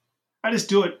it. I just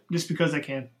do it just because I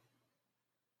can.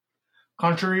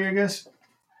 Contrary, I guess.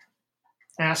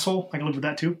 Asshole. I can live with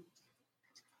that too.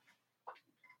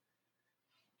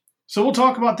 So we'll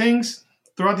talk about things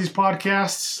throughout these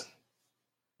podcasts.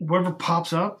 Whatever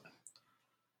pops up.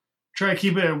 Try to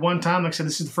keep it at one time. Like I said,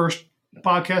 this is the first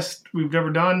podcast we've ever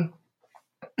done.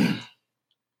 I've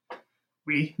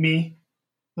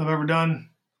ever done.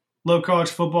 Love college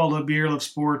football, love beer, love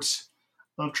sports,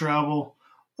 love travel,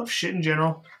 love shit in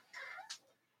general.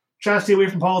 Try to stay away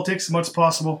from politics as much as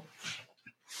possible.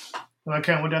 And I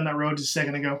kind of went down that road just a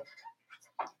second ago.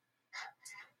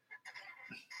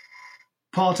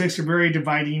 Politics are very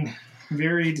dividing,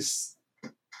 very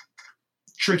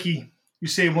tricky. You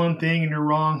say one thing and you're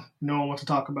wrong. No one wants to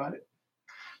talk about it.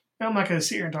 And I'm not going to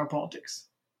sit here and talk politics.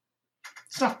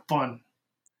 It's not fun.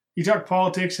 You talk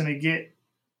politics and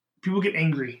people get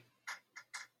angry.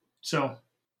 So,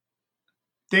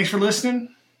 thanks for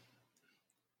listening.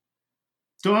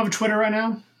 Don't have a Twitter right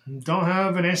now. Don't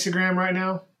have an Instagram right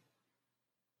now.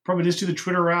 Probably just do the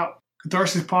Twitter route.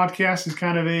 Catharsis Podcast is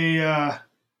kind of a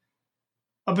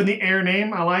up in the air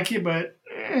name. I like it, but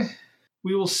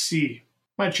we will see.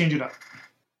 Might change it up.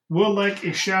 Would like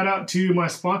a shout out to my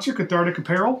sponsor, Cathartic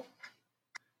Apparel,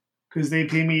 because they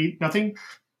pay me nothing.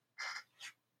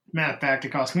 Matter of fact, it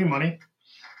costs me money.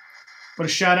 But a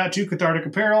shout out to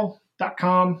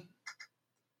catharticapparel.com.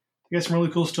 You got some really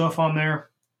cool stuff on there.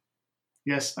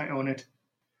 Yes, I own it.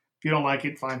 If you don't like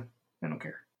it, fine. I don't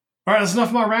care. All right, that's enough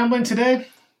of my rambling today.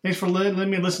 Thanks for letting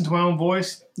me listen to my own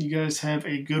voice. You guys have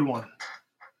a good one.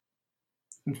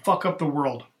 And fuck up the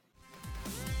world.